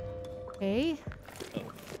 Okay. Oh.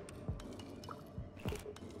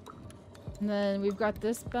 And then we've got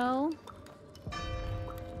this bell.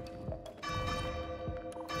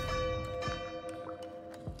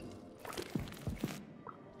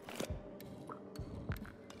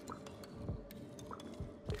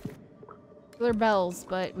 They're bells,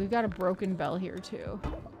 but we've got a broken bell here too.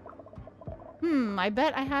 I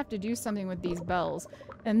bet I have to do something with these bells.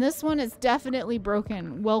 And this one is definitely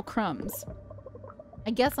broken. Well, crumbs.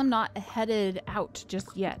 I guess I'm not headed out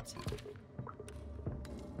just yet.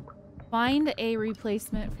 Find a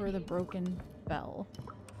replacement for the broken bell.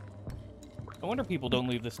 No wonder people don't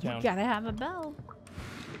leave this town. You gotta have a bell.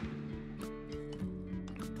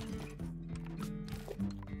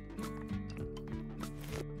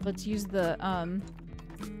 Let's use the,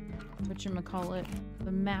 whatchamacallit,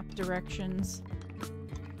 the map directions.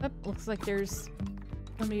 Oh, looks like there's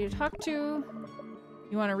somebody to talk to.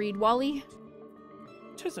 You want to read Wally?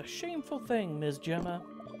 'Tis a shameful thing, Ms. Gemma.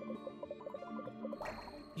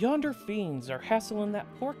 Yonder fiends are hassling that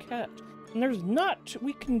poor cat, and there's naught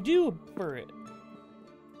we can do for it.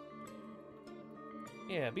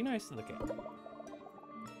 Yeah, be nice to the cat.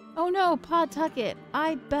 Oh no, Pawtucket.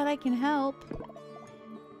 I bet I can help.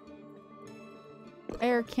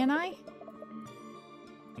 Can I?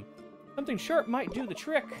 Something sharp might do the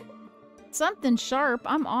trick. Something sharp.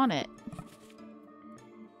 I'm on it.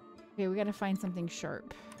 Okay, we gotta find something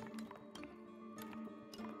sharp.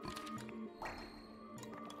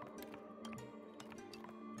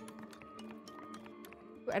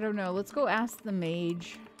 I don't know. Let's go ask the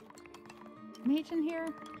mage. Mage in here?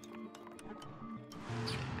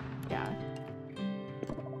 Yeah.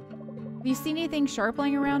 Have you seen anything sharp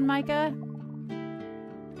lying around, Micah?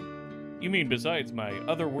 You mean besides my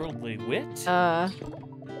otherworldly wit?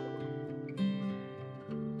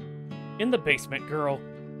 In the basement, girl.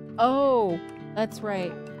 Oh, that's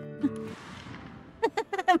right.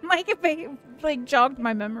 Micah, like, jogged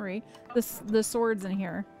my memory. The sword's in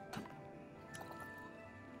here.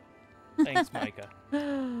 Thanks, Micah.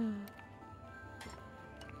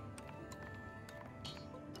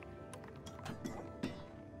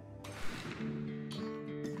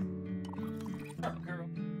 Sharp girl.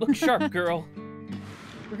 Look sharp, girl.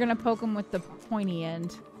 We're gonna poke him with the pointy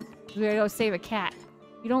end. We gotta go save a cat.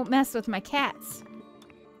 You don't mess with my cats.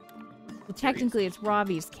 Well, technically it's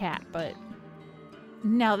Robbie's cat, but...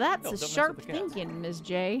 Now that's No, a don't mess sharp with the cats. thinking, Ms.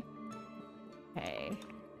 J. Okay.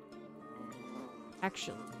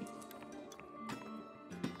 Actually...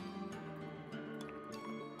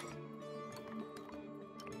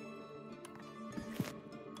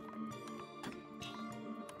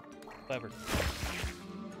 Clever.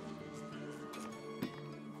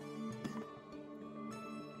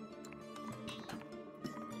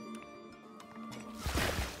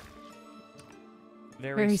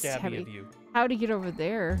 Very stabby of you. How to get over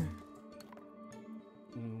there?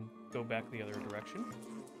 Go back the other direction.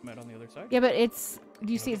 Met on the other side. Yeah, but it's...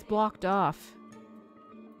 Do you see it's blocked off?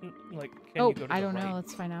 Like, can Oh, you go to I the don't know. right?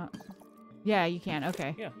 Let's find out. Yeah, you can.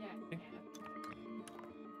 Okay. Yeah.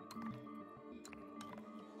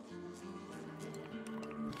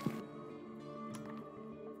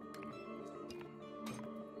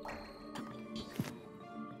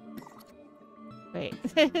 Wait.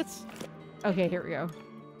 Okay, here we go.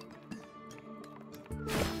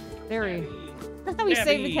 There we we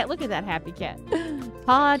saved the cat. Look at that happy cat.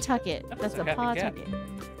 Pawtucket. That's a happy cat. Pawtucket.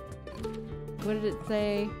 What did it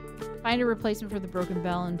say? Find a replacement for the broken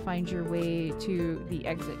bell and find your way to the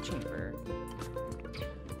exit chamber.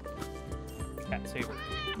 Cat saver.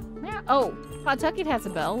 Yeah. Oh, Pawtucket has a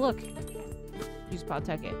bell. Look. Use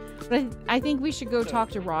Pawtucket. But I think we should go talk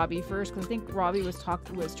to Robbie first, because I think Robbie was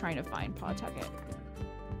trying to find Pawtucket.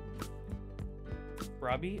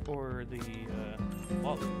 Robbie or the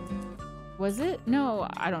Wally? Was it? No,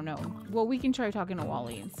 I don't know. Well, we can try talking to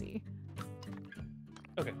Wally and see.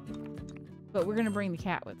 Okay. But we're gonna bring the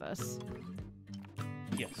cat with us.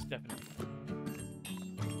 Yes, definitely.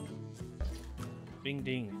 Bing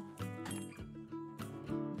ding.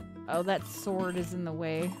 Oh, that sword is in the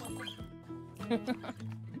way.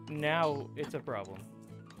 Now it's a problem.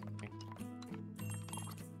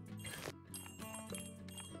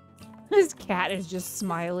 This cat is just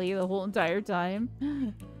smiley the whole entire time.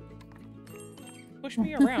 Push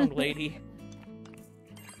me around, lady.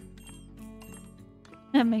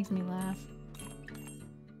 That makes me laugh.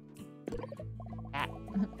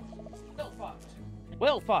 Well fought.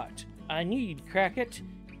 Well fought. I need Crackit,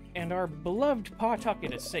 and our beloved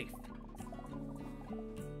Pawtucket is safe.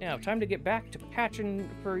 Now, time to get back to patching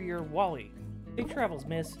for your Wally. Safe travels,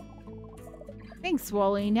 miss. Thanks,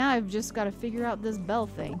 Wally. Now I've just got to figure out this bell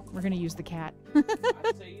thing. We're gonna use the cat.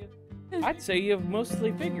 I'd say you've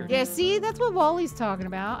mostly figured. Yeah, see? That's what Wally's talking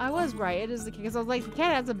about. I was right. It is the cat. Because I was like, the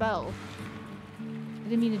cat has a bell.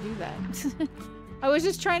 I didn't mean to do that. I was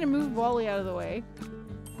just trying to move Wally out of the way.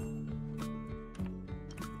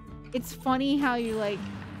 It's funny how you, like...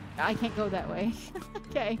 I can't go that way.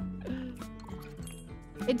 Okay.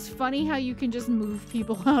 It's funny how you can just move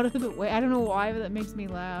people out of the way. I don't know why, but that makes me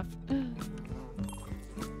laugh.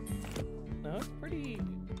 No, it's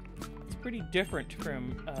pretty different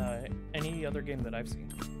from any other game that I've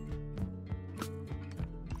seen.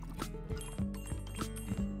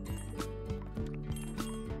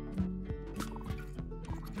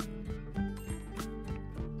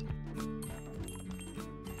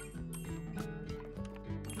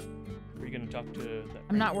 Are you gonna talk to that?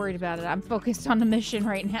 I'm not worried about it. I'm focused on the mission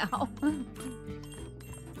right now.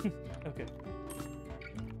 Okay.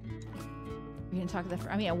 You didn't talk to that.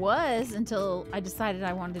 I mean, I was until I decided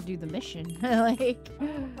I wanted to do the mission. Like,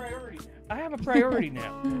 I have a priority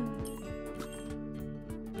now.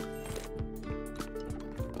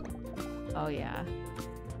 Oh yeah.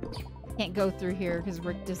 Can't go through here because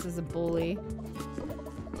Rictus is a bully.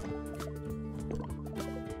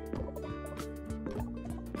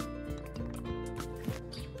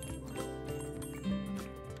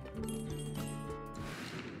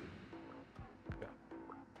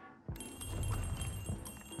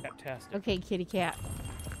 Fantastic. Okay, kitty cat.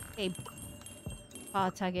 Hey,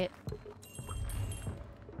 Pawtucket.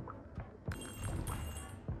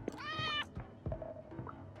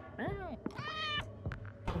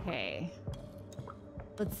 Okay.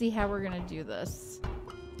 Let's see how we're gonna do this.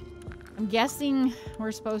 I'm guessing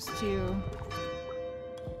we're supposed to...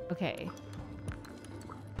 Okay.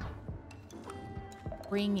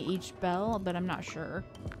 Ring each bell, but I'm not sure.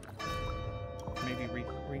 Maybe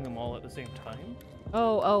ring them all at the same time?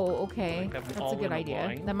 Oh, okay. Like have them That's all a good in a idea.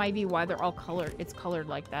 line? That might be why they're all colored. It's colored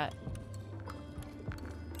like that.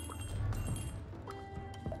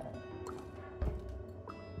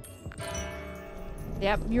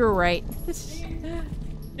 Yep, you were right.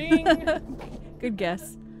 Ding! Good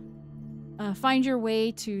guess. Find your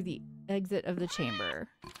way to the exit of the chamber.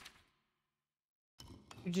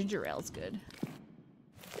 Ginger ale's good.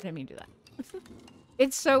 I didn't mean to do that.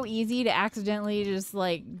 It's so easy to accidentally just,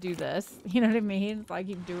 like, do this. You know what I mean? So I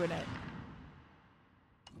keep doing it.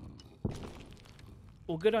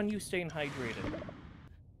 Well, good on you staying hydrated.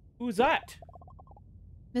 Who's that?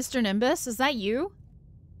 Mr. Nimbus, is that you?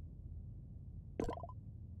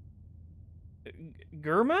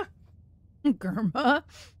 Germa? Germa?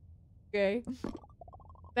 Okay.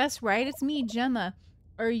 That's right, it's me, Gemma.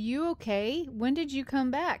 Are you okay? When did you come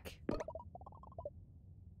back?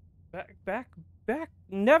 Back,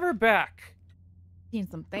 never back. Seen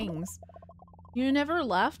some things. You never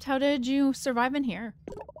left? How did you survive in here?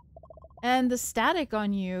 And the static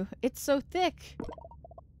on you, it's so thick.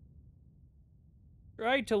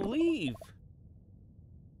 Tried to leave.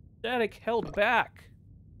 Static held back.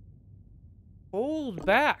 Hold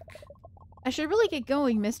back. I should really get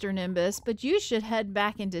going, Mr. Nimbus, but you should head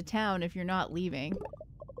back into town if you're not leaving.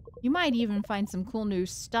 You might even find some cool new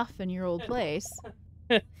stuff in your old place.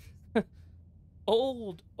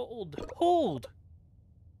 Hold,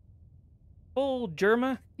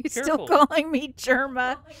 Germa. You're Careful. still calling me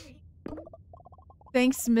Germa.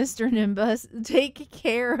 Thanks, Mr. Nimbus. Take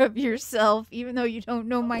care of yourself, even though you don't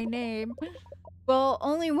know my name. Well,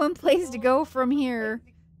 only one place to go from here.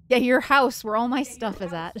 Yeah, your house, where all my stuff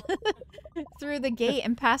is at. Through the gate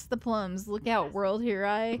and past the plums. Look out, world, here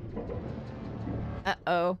I...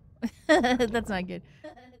 Uh-oh. That's not good.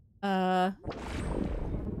 Uh-oh.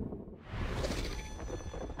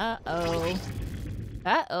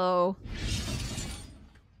 Uh-oh.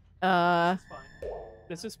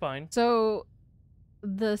 This is fine. So,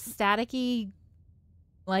 the staticky,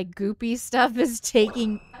 like, goopy stuff is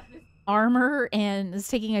taking armor and is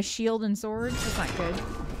taking a shield and sword? That's not good.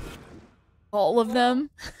 All of them?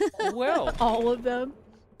 Well. All of them?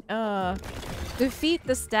 Defeat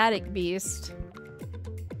the static beast.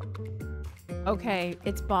 Okay,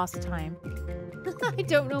 it's boss time. I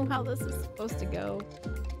don't know how this is supposed to go.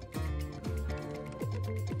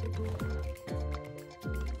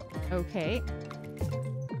 Okay.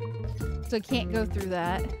 So I can't go through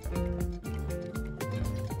that.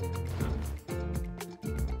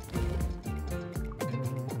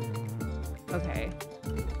 Okay.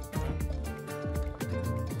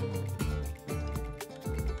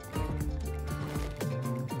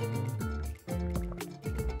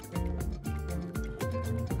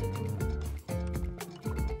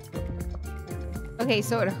 Okay,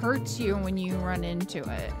 so it hurts you when you run into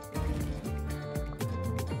it.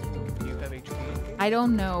 Do you have HP? I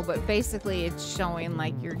don't know, but basically it's showing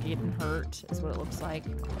like you're getting hurt is what it looks like.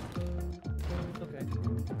 Okay.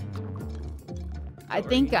 I So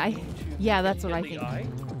think are you going to yeah, that's hit what I the think. eye?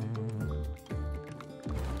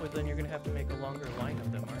 Well, then you're gonna have to make a longer line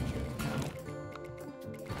of them, aren't you?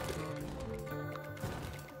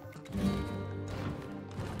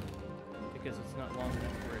 Because it's not long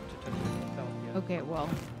enough for it to touch the felt yet. Okay, well.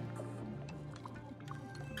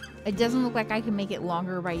 It doesn't look like I can make it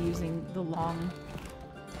longer by using the long...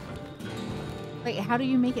 Like, how do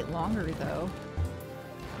you make it longer, though?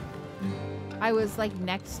 I was, like,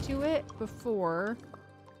 next to it before.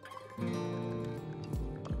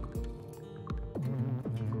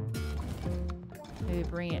 Maybe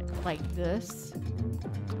bring it like this.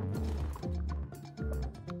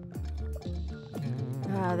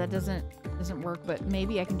 That doesn't work, but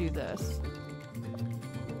maybe I can do this.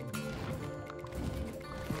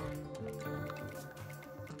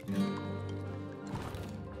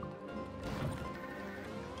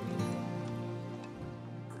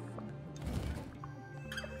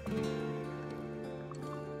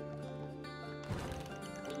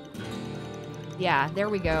 Yeah, there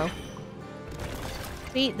we go.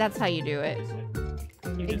 See, that's how you do it.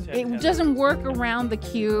 It doesn't work around the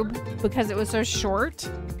cube because it was so short.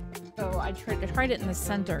 So I tried it in the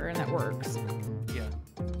center and that works. Yeah.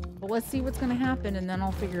 Well, let's see what's gonna happen and then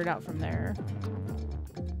I'll figure it out from there.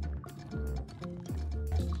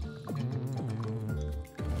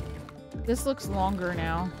 This looks longer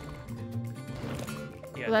now.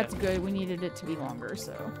 Yeah, So that's good. We needed it to be longer,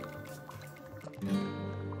 so.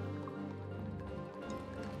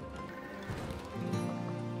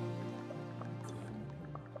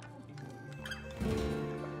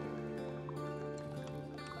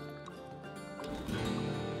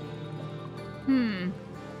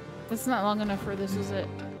 It's not long enough for this, is it?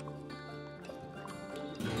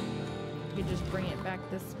 You just bring it back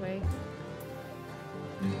this way.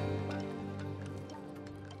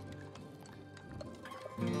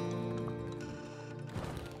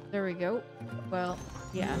 There we go. Well,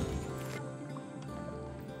 yeah.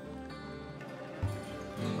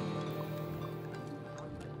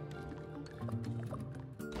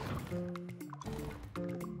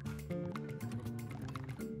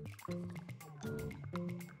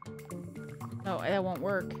 No, that won't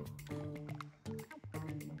work.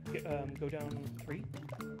 Go down 3.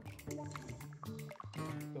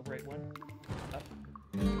 Go right 1. Up.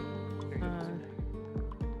 There you go.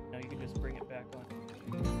 Now you can just bring it back on.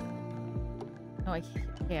 No,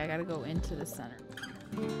 okay, I gotta go into the center.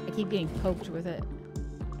 I keep getting poked with it.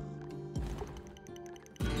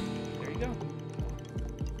 There you go.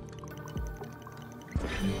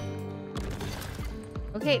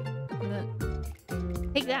 Okay.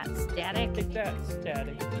 Take that, static. Take that,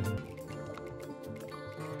 static.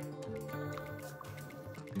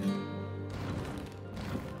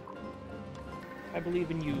 I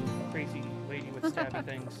believe in you, crazy lady with stabby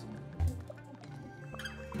things.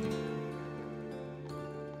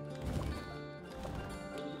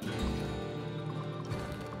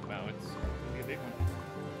 Wow, it's gonna be a big one.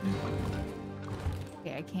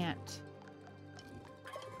 Okay, I can't.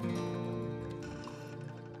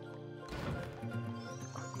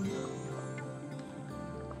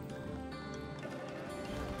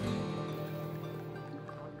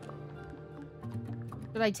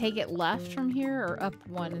 Should I take it left from here or up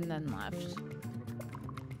 1 and then left?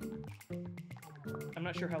 I'm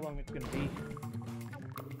not sure how long it's gonna be.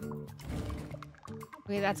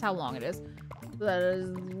 Okay, that's how long it is. So that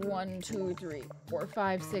is 1, 2, 3, 4,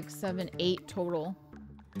 5, 6, 7, 8 total.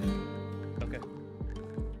 Okay.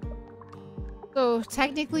 So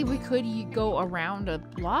technically we could go around a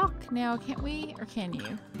block now, can't we? Or can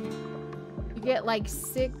you? You get like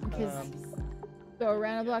 6 because go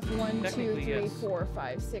around a block 1, 2, 3, yes. 4,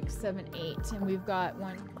 5, 6, 7, 8, and we've got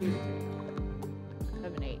 1, 2, 3,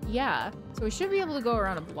 7, 8. Yeah, so we should be able to go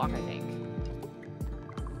around a block, I think.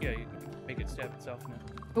 Yeah, you can make it stab itself now.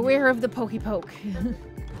 Beware of the pokey poke.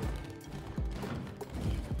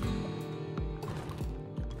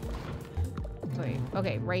 Wait,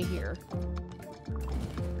 okay, right here.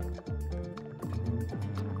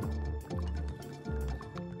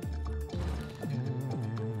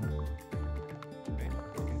 Okay,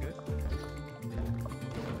 looking good.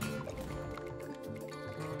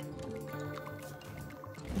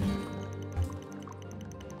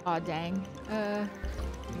 Aw, dang.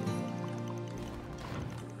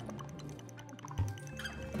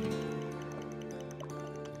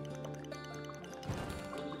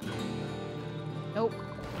 Nope.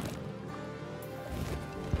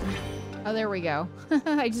 Oh, there we go.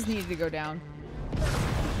 I just needed to go down.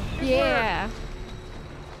 Yeah.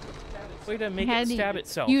 Way to make it stab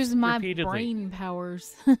itself. Use my repeatedly. brain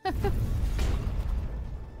powers.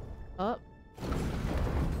 Oh.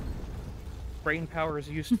 Brain power is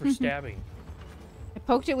used for stabbing. I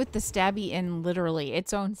poked it with the stabby end, literally.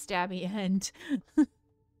 Its own stabby end.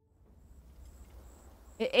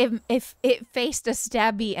 If it faced a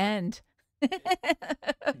stabby end.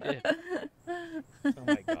 Oh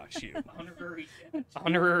my gosh, you.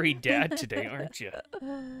 Honorary dad today, aren't you?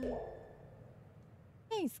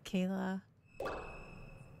 Thanks, Kayla.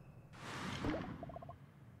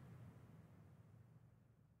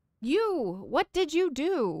 You! What did you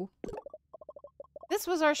do? This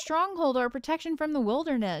was our stronghold, our protection from the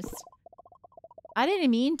wilderness. I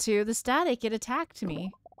didn't mean to. The static, it attacked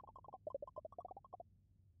me.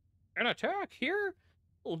 An attack here?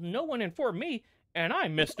 Well, no one informed me, and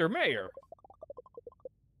I'm Mr. Mayor.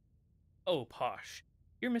 Oh, Posh.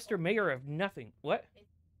 You're Mr. Mayor of nothing. What?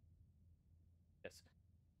 Yes.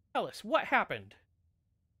 Tell us, what happened?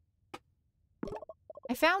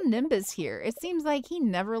 I found Nimbus here. It seems like he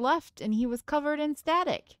never left, and he was covered in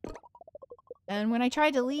static. And when I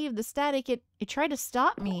tried to leave, the static, it tried to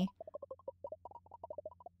stop me.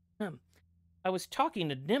 I was talking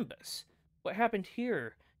to Nimbus. What happened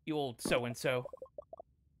here, you old so-and-so?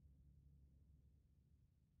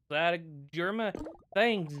 That Germa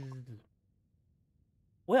things.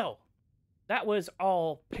 Well, that was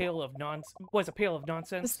all a pail of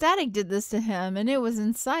nonsense. The static did this to him, and it was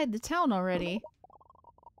inside the town already.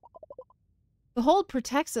 The hold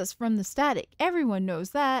protects us from the static. Everyone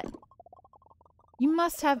knows that. You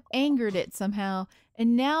must have angered it somehow,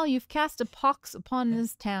 and now you've cast a pox upon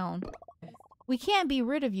this town. We can't be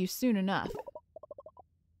rid of you soon enough.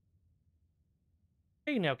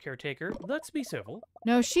 Hey now, caretaker, let's be civil.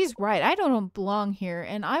 No, she's right. I don't belong here,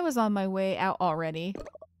 and I was on my way out already.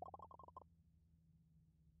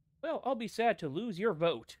 Well, I'll be sad to lose your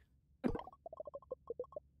vote.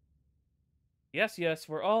 Yes,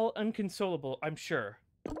 we're all unconsolable, I'm sure.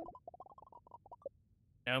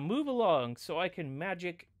 Now move along so I can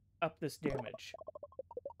magic up this damage.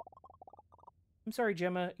 I'm sorry,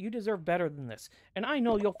 Gemma. You deserve better than this, and I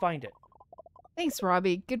know you'll find it. Thanks,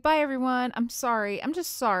 Robbie. Goodbye, everyone. I'm sorry. I'm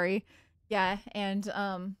just sorry. Yeah, and,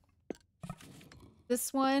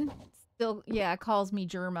 this one still, yeah, calls me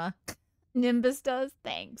Germa. Nimbus does.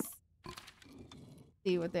 Thanks.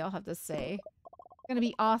 See what they all have to say. It's gonna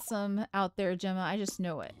be awesome out there, Gemma. I just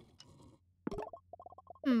know it.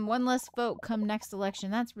 One less vote come next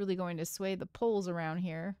election. That's really going to sway the polls around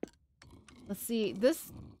here. Let's see.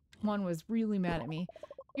 This one was really mad at me.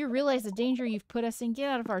 You realize the danger you've put us in. Get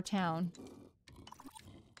out of our town.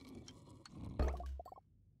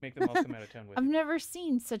 Make them all come out of town with I've you. never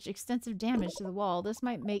seen such extensive damage to the wall. This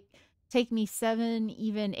might take me 7,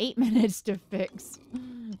 even 8 minutes to fix.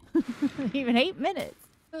 Even 8 minutes.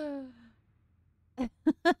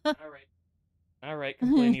 All right,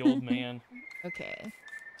 complaining old man. Okay.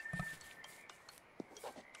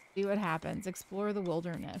 See what happens. Explore the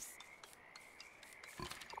wilderness.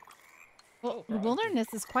 Well, the wilderness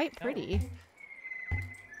is quite pretty.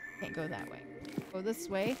 Can't go that way. Go this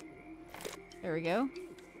way. There we go.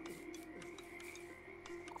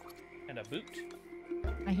 And a boot.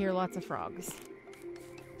 I hear lots of frogs.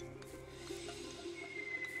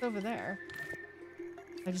 It's over there.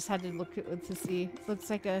 I just had to look at it to see. Looks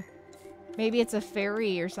like a... Maybe it's a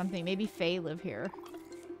fairy or something. Maybe Fae live here.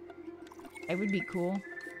 It would be cool.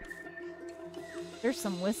 There's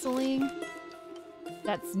some whistling.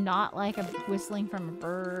 That's not like a whistling from a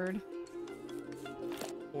bird.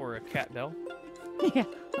 Or a cat bell. Yeah.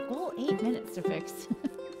 Well, 8 minutes to fix.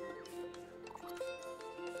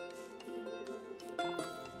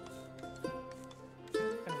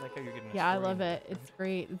 Like how you're getting Yeah, I love it. It's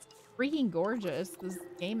great. It's freaking gorgeous. This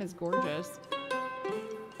game is gorgeous.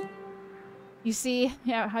 You see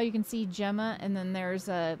how you can see Gemma, and then there's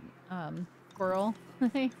a squirrel.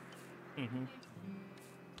 Mm-hmm.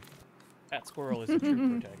 That squirrel is a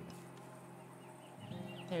true protagonist.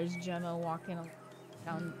 There's Gemma walking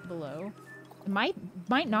down below. It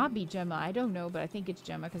might not be Gemma. I don't know, but I think it's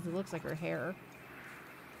Gemma because it looks like her hair.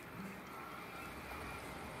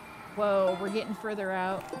 Whoa, we're getting further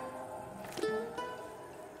out.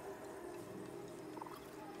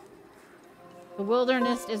 The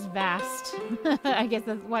wilderness is vast. I guess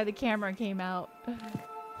that's why the camera came out.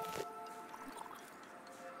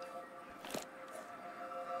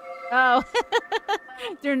 Oh,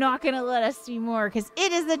 they're not going to let us see more because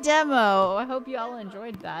it is a demo. I hope you all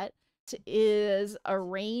enjoyed that. It is a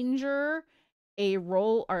ranger, a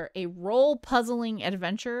role puzzling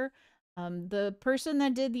adventure. The person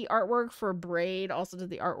that did the artwork for Braid also did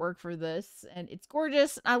the artwork for this, and it's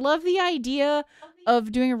gorgeous. I love the idea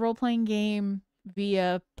of doing a role-playing game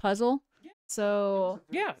via puzzle. So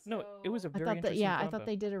Yeah, no, it was a I very thought that interesting I combo. thought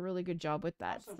they did a really good job with that.